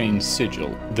arcane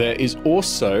sigil. There is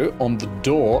also on the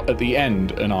door at the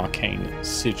end an arcane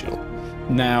sigil.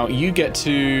 Now you get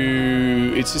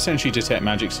to, it's essentially detect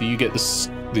magic, so you get the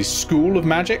School of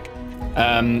Magic.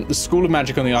 The School of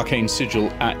Magic on the arcane sigil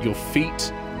at your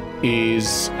feet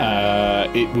is,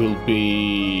 it will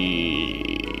be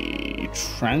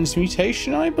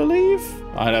transmutation, I believe.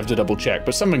 I'd have to double check,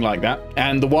 but something like that.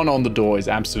 And the one on the door is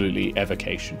absolutely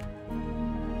evocation.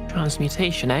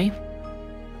 Transmutation, eh?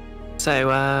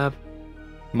 So,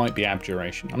 might be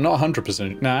abjuration. I'm not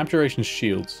 100%. No, abjuration's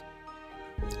shields.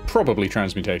 Probably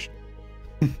transmutation.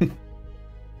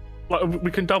 Well,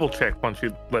 we can double check once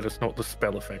you let us know what the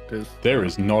spell effect is. There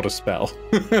is not a spell.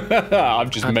 I've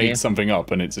just Okay. made something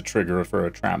up, and it's a trigger for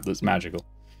a trap that's magical.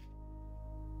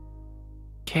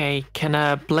 okay,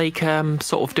 can Blake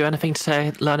sort of do anything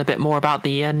to learn a bit more about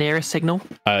the nearest signal?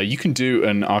 You can do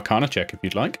an Arcana check if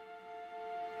you'd like.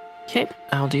 Okay,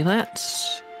 I'll do that.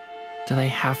 Do they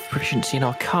have proficiency in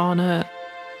Arcana?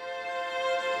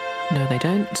 No, they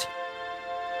don't.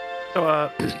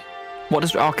 So, What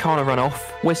does Arcana run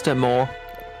off? Wisdom or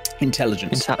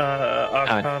Intelligence.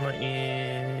 Arcana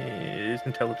is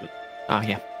intelligence. Oh,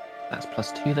 yeah. That's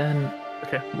 +2 then.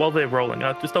 Okay, while they're rolling,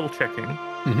 just double checking.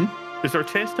 Mm-hmm. Is there a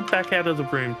chance to back out of the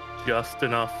room just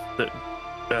enough that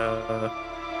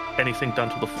anything done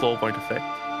to the floor won't affect?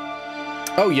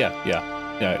 Oh yeah.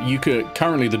 You could.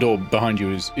 Currently, the door behind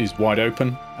you is wide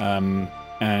open,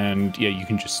 and yeah, you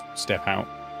can just step out.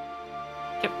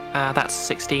 Yep, that's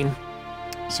 16.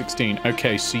 16.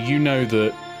 Okay, so you know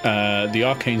that the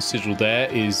arcane sigil there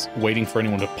is waiting for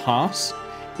anyone to pass.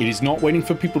 It is not waiting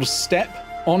for people to step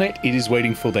on it. It is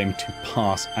waiting for them to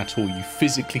pass at all. You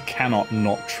physically cannot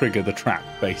not trigger the trap,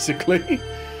 basically.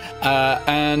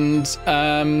 And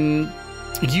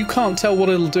you can't tell what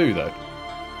it'll do, though.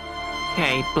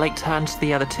 Okay, Blake turns to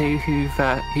the other two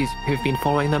who've been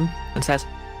following them and says,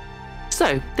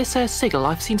 "So, this sigil,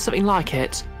 I've seen something like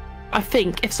it. I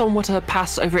think if someone were to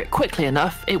pass over it quickly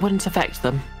enough, it wouldn't affect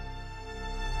them."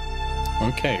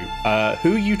 Okay,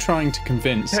 who are you trying to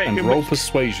convince and roll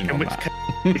persuasion on that?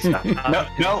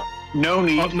 No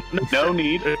need. No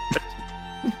need.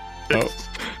 Oh,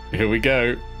 here we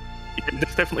go.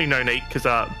 There's definitely no need, because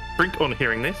Brink, on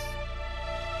hearing this,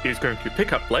 is going to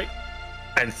pick up Blake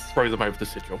and throw them over the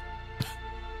sigil.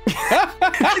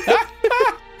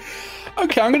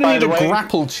 Okay, I'm going to By need the a way-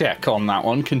 grapple check on that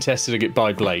one, contested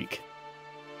by Blake.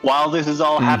 While this is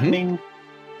all happening,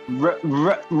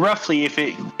 roughly, if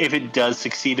it does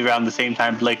succeed around the same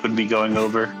time Blake would be going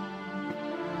over,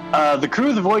 the crew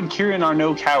of the Void Kirin are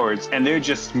no cowards, and they're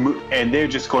just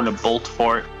going to bolt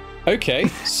for it. Okay,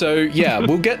 so yeah,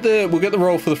 we'll get the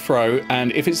roll for the throw,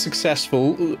 and if it's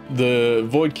successful, the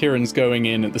Void Kirin's going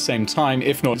in at the same time.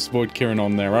 If not, it's Void Kirin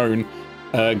on their own,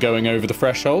 going over the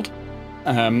threshold.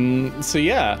 So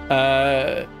yeah,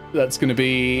 that's going to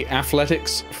be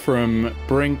athletics from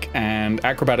Brink and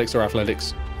acrobatics or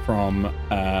athletics from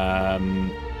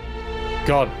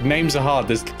God, names are hard.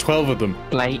 There's 12 of them.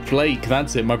 Blake,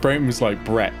 that's it. My brain was like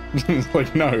Brett. It's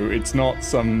like, no, it's not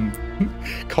some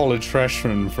college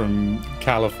freshman from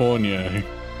California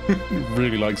who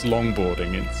really likes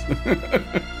longboarding. It's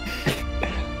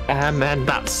And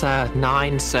that's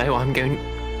 9, so I'm going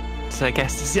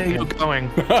guess this Yeah, you're going.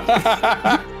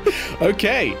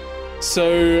 Okay,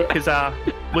 so Because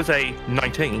was a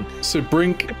 19. So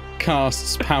Brink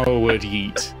casts Power Word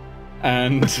Yeet,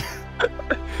 and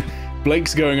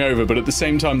Blake's going over, but at the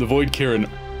same time the Void Kirin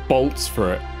bolts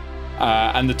for it,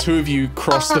 and the two of you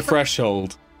cross the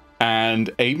threshold, and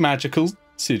a magical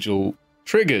sigil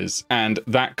triggers, and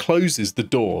that closes the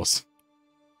doors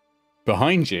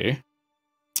behind you.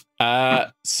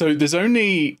 So there's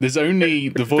only the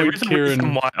Void There is a Kirin.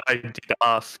 reason why I did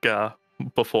ask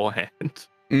beforehand.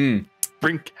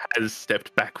 Brink has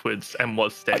stepped backwards and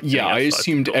was stepping. Yeah, I outside the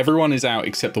assumed door. everyone is out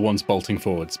except the ones bolting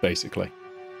forwards, basically.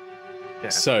 Yeah.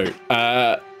 So,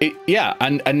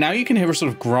 and now you can hear a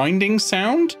sort of grinding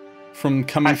sound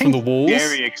coming from the walls.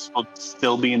 Darrinyx will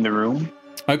still be in the room.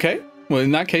 Okay, well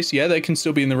in that case, yeah, they can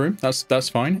still be in the room. That's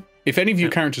fine. If any of you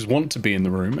characters want to be in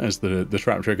the room as the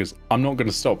trap triggers, I'm not going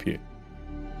to stop you.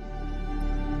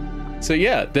 So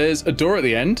yeah, there's a door at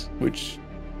the end, which,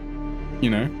 you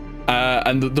know,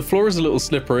 and the floor is a little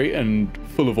slippery and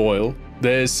full of oil.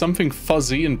 There's something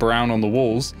fuzzy and brown on the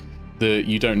walls that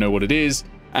you don't know what it is,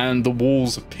 and the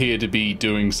walls appear to be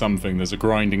doing something. There's a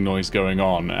grinding noise going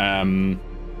on.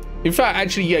 In fact,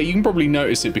 actually, yeah, you can probably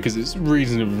notice it because it's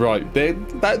reasonably right.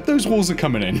 Those walls are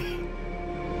coming in.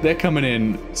 They're coming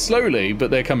in slowly,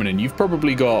 but they're coming in. You've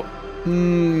probably got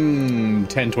 10,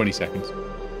 20 seconds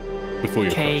before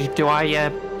you're Okay, close. do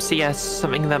I see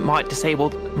something that might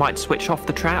switch off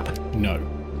the trap? No.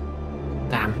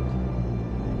 Damn.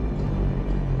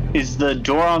 Is the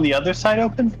door on the other side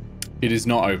open? It is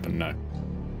not open, no.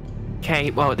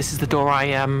 Okay, well, this is the door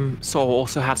I saw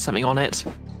also had something on it.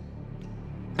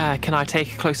 Can I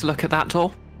take a closer look at that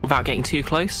door without getting too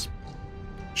close?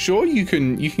 Sure, you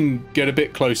can get a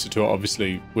bit closer to it,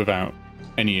 obviously, without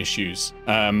any issues.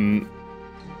 And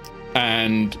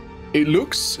it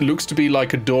looks to be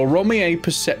like a door. Roll me a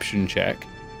perception check.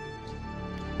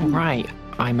 Right,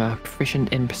 I'm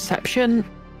proficient in perception,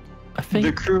 I think.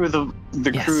 The crew of the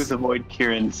crew of the Void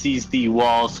Kirin sees the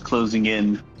walls closing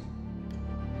in,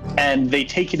 and they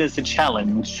take it as a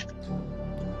challenge.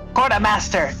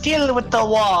 Quartermaster, deal with the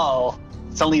wall.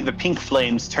 Suddenly, the pink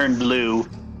flames turn blue,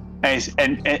 and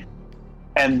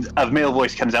a male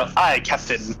voice comes out. Aye,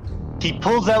 Captain. He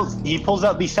pulls out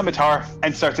the scimitar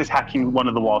and starts attacking one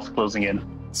of the walls closing in.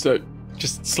 So,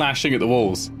 just slashing at the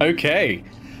walls. Okay.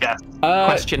 Yes.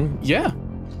 Question. Yeah.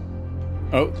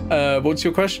 Oh, what's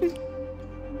your question?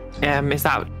 Is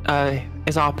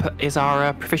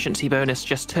our proficiency bonus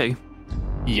just 2?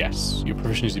 Yes, your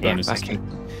proficiency bonus is okay.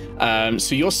 2.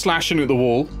 So you're slashing at the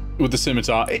wall with the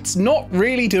scimitar. It's not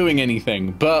really doing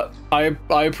anything, but I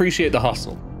appreciate the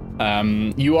hustle.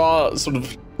 You are sort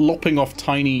of lopping off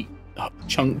tiny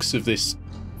chunks of this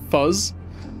fuzz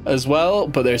as well,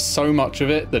 but there's so much of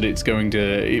it that it's going to...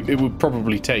 It would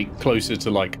probably take closer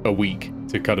to like a week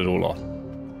to cut it all off.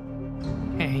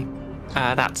 Okay.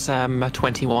 That's a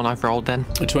 21 I've rolled then.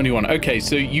 A 21. Okay,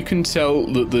 so you can tell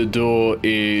that the door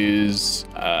is...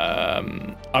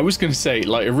 I was going to say,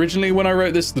 like, originally when I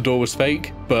wrote this, the door was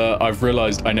fake, but I've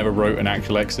realized I never wrote an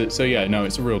actual exit. So yeah, no,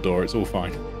 it's a real door. It's all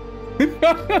fine.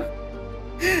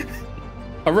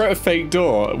 I wrote a fake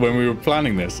door when we were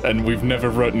planning this, and we've never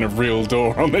written a real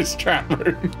door on this chat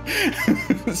room.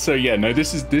 So yeah, no,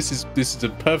 this is a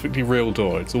perfectly real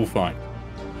door. It's all fine.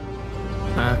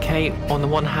 Okay, on the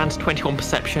one hand, 21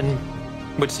 perception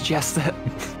would suggest that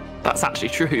that's actually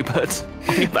true, but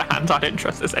on the other hand, I don't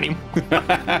trust this anymore.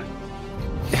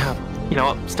 Yeah, you know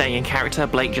what? Staying in character,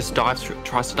 Blake just tries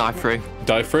to dive through.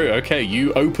 Dive through. Okay,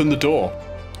 you open the door,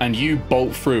 and you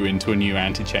bolt through into a new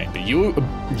antechamber. You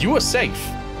are safe.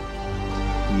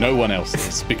 No one else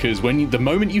is, because the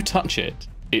moment you touch it,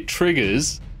 it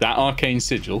triggers that arcane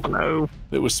sigil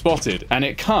that was spotted, and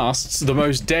it casts the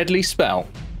most deadly spell,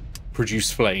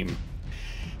 Produce Flame.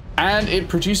 And it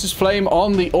produces flame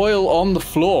on the oil on the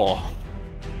floor.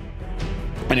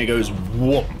 And it goes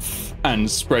whoomph and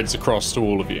spreads across to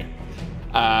all of you.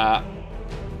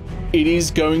 It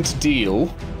is going to deal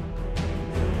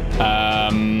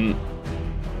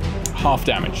half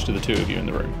damage to the two of you in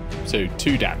the room. So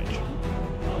 2 damage.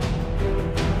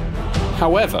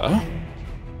 However,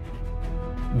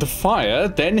 the fire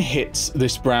then hits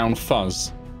this brown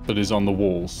fuzz that is on the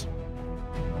walls.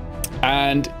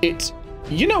 And it...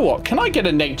 You know what? Can I get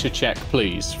a nature check,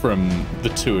 please, from the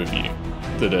 2 of you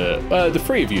that are... the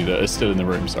 3 of you that are still in the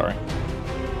room, sorry.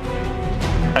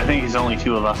 I think it's only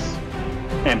 2 of us,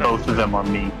 and both of them are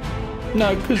me.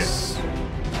 No, because...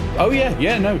 Yeah. Oh,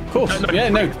 yeah, no, of course. No,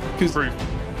 because...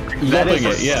 Lobbing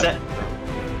it, yeah.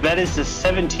 That is the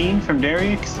 17 from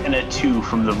Darrinyx and a 2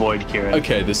 from the Void Kirin.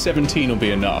 Okay, the 17 will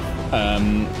be enough.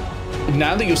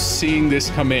 now that you're seeing this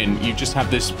come in, you just have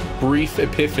this brief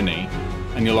epiphany,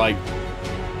 and you're like,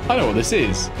 I know what this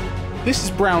is. This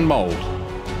is brown mold.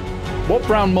 What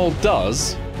brown mold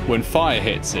does when fire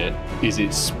hits it is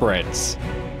it spreads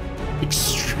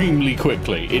extremely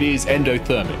quickly. It is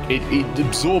endothermic. It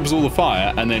absorbs all the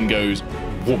fire and then goes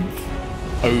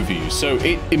whoomph over you. So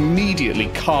it immediately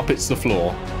carpets the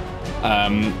floor,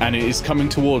 and it is coming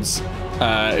towards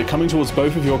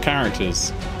both of your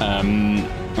characters.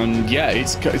 And yeah,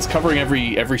 it's covering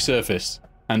every surface,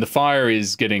 and the fire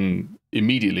is getting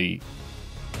immediately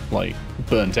like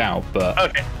burnt out. But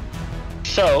okay,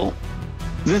 so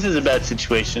this is a bad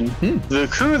situation. The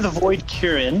crew of the Void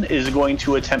Kirin is going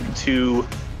to attempt to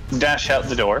dash out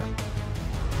the door.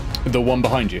 The one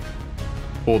behind you,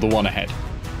 or the one ahead?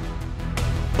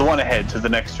 The one ahead to the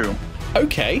next room.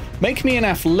 Okay, make me an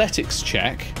athletics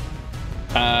check.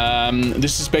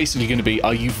 This is basically going to be,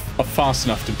 are you fast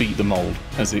enough to beat the mold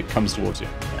as it comes towards you?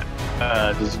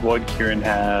 Does Void Kirin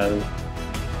have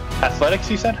athletics,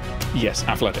 you said? Yes,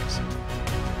 athletics.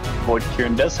 Void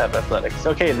Kirin does have athletics.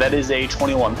 Okay, that is a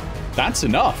 21. That's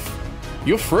enough.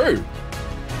 You're through.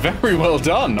 Very well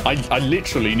done. I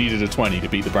literally needed a 20 to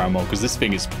beat the brown mold because this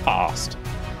thing is fast.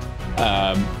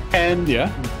 And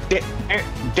yeah,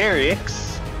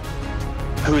 Darrinyx,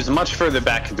 who is much further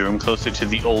back in the room, closer to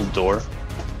the old door,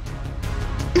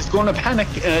 is going to panic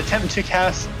and attempt to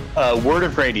cast Word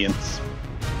of Radiance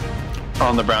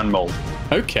on the brown mold.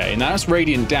 Okay, now that's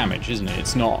radiant damage, isn't it?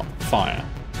 It's not fire.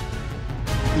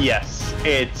 Yes,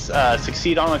 it's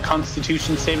succeed on a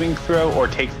Constitution saving throw or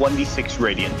take 1d6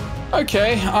 radiant.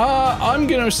 Okay, I'm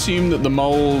going to assume that the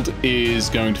mold is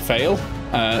going to fail,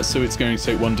 so it's going to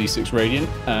take 1d6 radiant.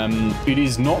 It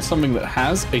is not something that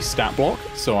has a stat block,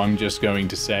 so I'm just going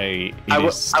to say I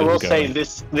will say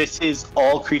this is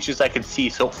all creatures I can see,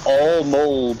 so all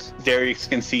mold Darrinyx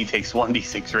can see takes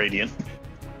 1d6 radiant.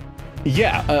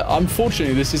 Yeah,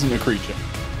 unfortunately this isn't a creature.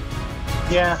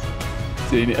 Yeah.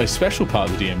 In a special part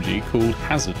of the DMG called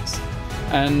hazards,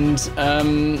 and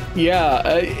yeah,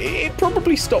 it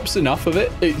probably stops enough of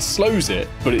it. It slows it,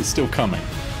 but it's still coming.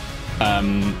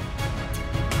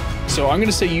 So I'm going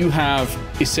to say you have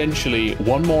essentially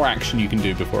one more action you can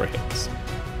do before it hits.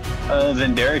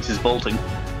 Then Darrinyx is bolting.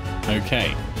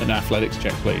 Okay, an athletics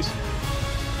check, please.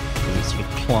 It's sort of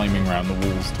climbing around the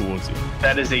walls towards you.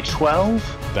 That is a 12.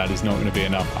 That is not going to be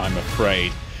enough, I'm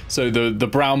afraid. So the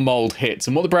brown mold hits,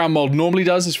 and what the brown mold normally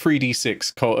does is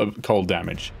 3d6 cold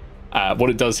damage. What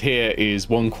it does here is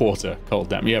 1/4 cold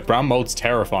damage. Yeah, brown mold's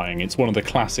terrifying. It's one of the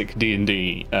classic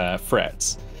D&D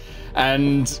threats.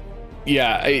 And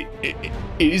yeah, it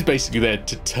is basically there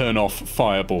to turn off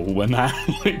Fireball when that,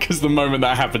 because the moment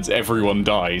that happens, everyone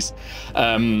dies.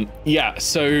 Yeah,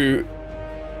 so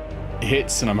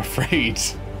hits, and I'm afraid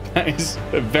that is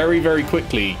very, very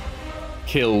quickly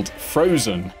killed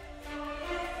frozen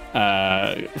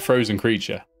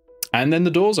creature, and then the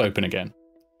doors open again.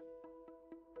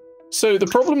 So the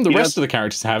problem the rest of the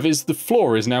characters have is the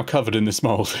floor is now covered in this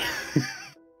mold.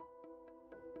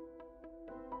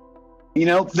 You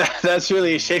know, that's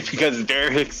really a shame because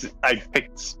Darrinyx, I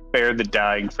picked spare the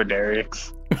dying for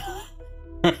Darrinyx.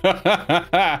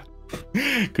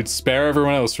 Could spare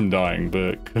everyone else from dying,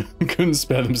 but couldn't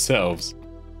spare themselves.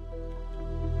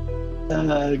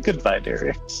 Goodbye,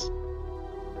 Darrinyx.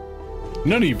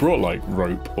 None of you brought like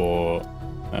rope or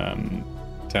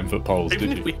 10-foot poles, Even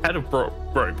did if you? we had a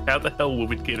rope, how the hell would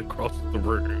we get across the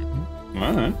room?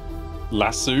 I don't know.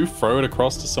 Lasso, throw it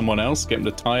across to someone else, get them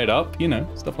to tie it up, you know,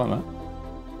 stuff like that.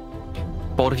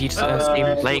 Bored of you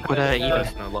assume Blake would even...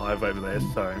 Person alive over there,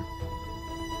 so...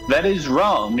 That is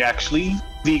wrong, actually.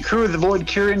 The crew of the Void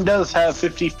Kirin does have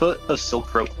 50 foot of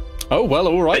silk rope. Oh, well,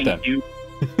 all right then. Thank you.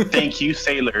 Thank you,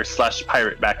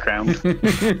 sailor/pirate background.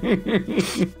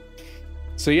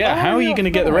 So yeah, how are you going to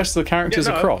get the rest of the characters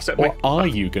across? Or are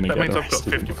you going to get the That means I've rest got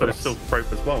of them 50 foot of across? silk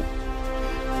rope as well.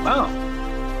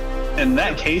 Oh. In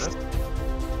that case,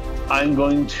 I'm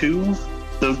going to...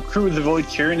 The crew of the Void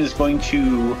Kirin is going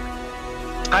to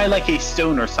tie like a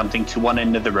stone or something to one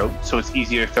end of the rope so it's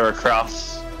easier to throw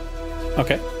across.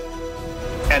 Okay.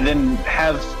 And then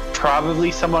have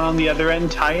probably someone on the other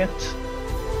end tie it.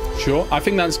 Sure, I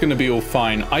think that's going to be all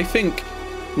fine. I think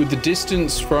with the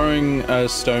distance throwing a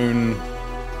stone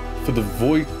for the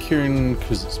Void Kirin,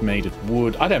 because it's made of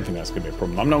wood, I don't think that's going to be a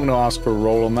problem. I'm not going to ask for a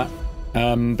roll on that,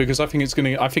 because I think it's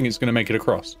going to make it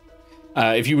across.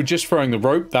 If you were just throwing the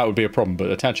rope, that would be a problem, but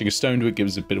attaching a stone to it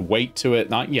gives a bit of weight to it.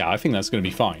 Yeah, I think that's going to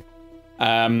be fine.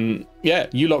 Yeah,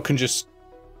 you lot can just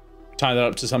tie that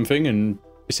up to something and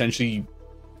essentially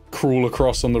crawl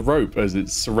across on the rope as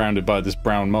it's surrounded by this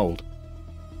brown mold.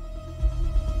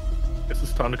 This is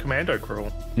it's time to commando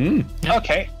crawl.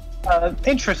 Okay.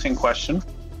 Interesting question.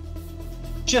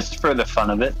 Just for the fun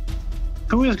of it,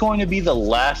 who is going to be the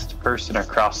last person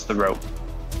across the rope?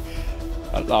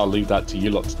 I'll leave that to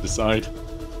you lot to decide.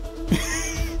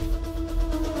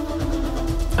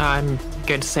 I'm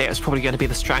going to say it's probably going to be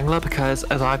the Strangler because,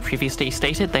 as I previously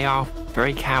stated, they are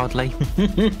very cowardly.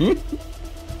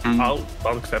 I'll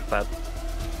accept that.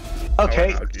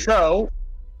 Okay, so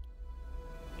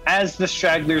as the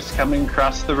stragglers coming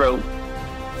across the rope,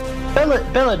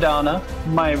 Belladonna,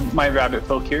 my rabbit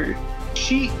folk here,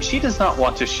 she does not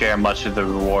want to share much of the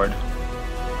reward.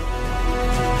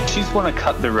 She's going to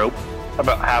cut the rope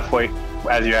about halfway,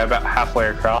 as you're about halfway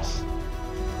across.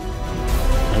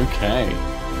 Okay.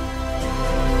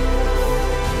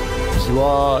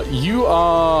 You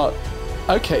are.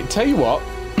 Okay, tell you what,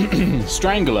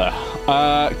 Strangler.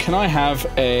 Can I have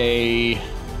a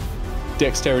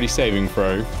dexterity saving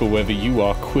throw for whether you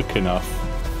are quick enough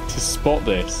to spot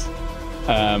this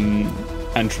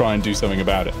and try and do something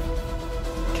about it?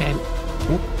 Okay.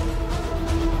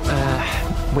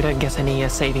 We don't get any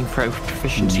saving throw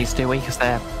proficiencies, do we? Because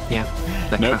they're nope,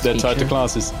 class they're tied to feature.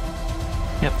 classes.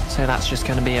 Yep, so that's just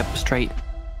going to be a straight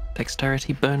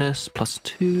dexterity bonus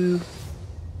 +2.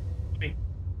 I mean,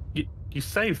 you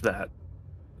save that.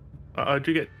 I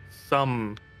do get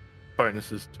some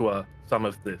bonuses to some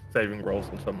of the saving rolls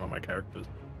on some of my characters.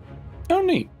 Oh,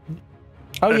 neat.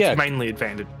 Oh, That's yeah. mainly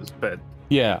advantages, but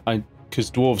Yeah, because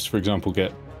dwarves, for example,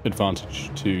 get advantage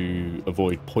to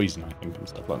avoid poison, I think, and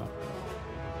stuff like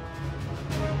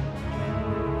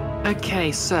that.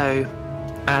 Okay, so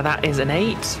that is an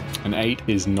 8. An 8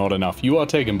 is not enough. You are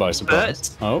taken by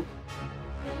surprise. Oh.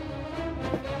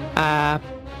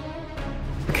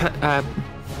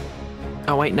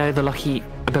 Oh wait, no, the lucky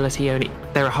ability only...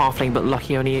 They're a halfling, but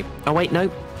lucky only... Oh wait,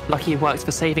 no. Lucky works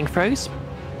for saving throws.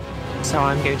 So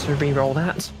I'm going to re-roll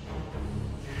that.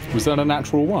 Was that a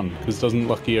natural 1? Because doesn't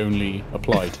lucky only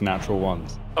apply to natural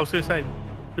ones? I was going to say,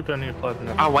 should only apply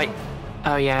to Oh wait.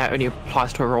 Oh yeah, it only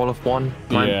applies to a roll of 1.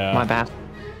 My bad.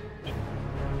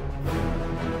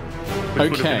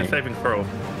 Which would have been Okay. a saving throw of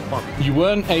 1. You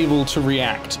weren't able to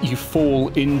react. You fall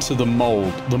into the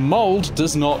mold. The mold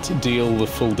does not deal the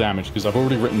full damage, because I've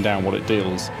already written down what it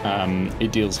deals.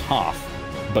 It deals half.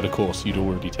 But of course, you'd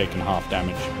already taken half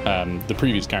damage. The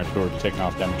previous character had already taken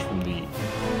half damage from the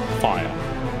fire.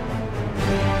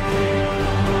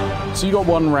 So you got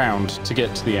 1 round to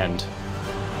get to the end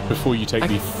before you take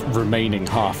the remaining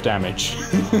half damage.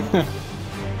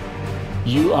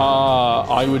 You are,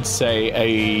 I would say,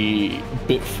 a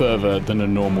bit further than a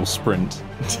normal sprint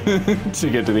to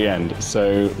get to the end.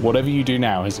 So whatever you do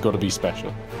now has got to be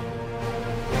special.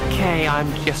 Okay,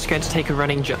 I'm just going to take a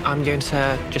running jump. I'm going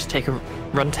to just take a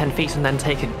run 10 feet and then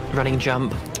take a running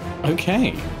jump.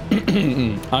 Okay.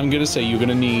 I'm going to say you're going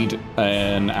to need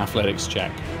an athletics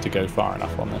check to go far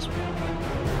enough on this one.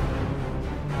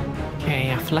 Okay,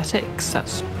 athletics.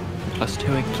 That's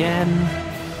 +2 again.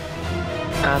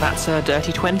 That's a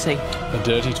dirty 20. A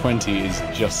dirty 20 is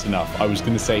just enough. I was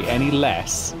going to say any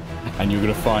less, and you're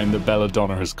going to find that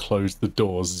Belladonna has closed the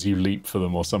doors as you leap for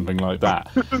them or something like that.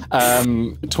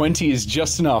 20 is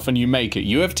just enough, and you make it.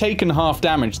 You have taken half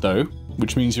damage, though,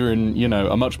 which means you're in,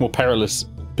 a much more perilous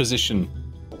position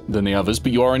than the others,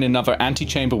 but you are in another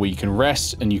antechamber where you can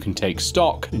rest, and you can take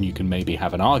stock, and you can maybe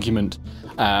have an argument,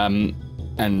 and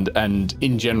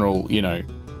in general,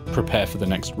 prepare for the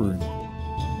next room.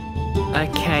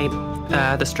 Okay,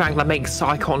 the Strangler makes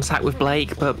eye contact with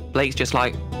Blake, but Blake's just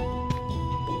like...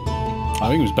 I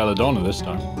think it was Belladonna this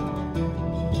time.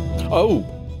 Oh!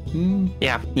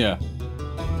 Yeah. Yeah.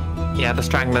 Yeah, the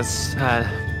Stranglers,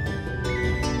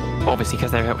 obviously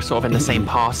because they're sort of in the same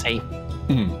party.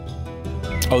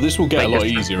 Oh, this will get a Blake lot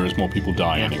just- easier as more people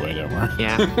die anyway, don't worry.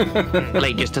 Yeah.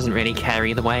 Blake just doesn't really care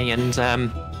either way, and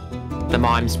the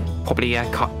Mime's probably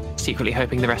secretly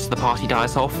hoping the rest of the party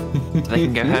dies off so they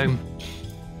can go home.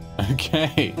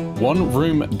 Okay, 1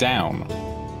 room down.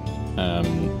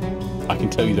 I can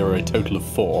tell you there are a total of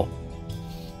 4.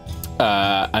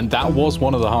 And that was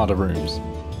one of the harder rooms.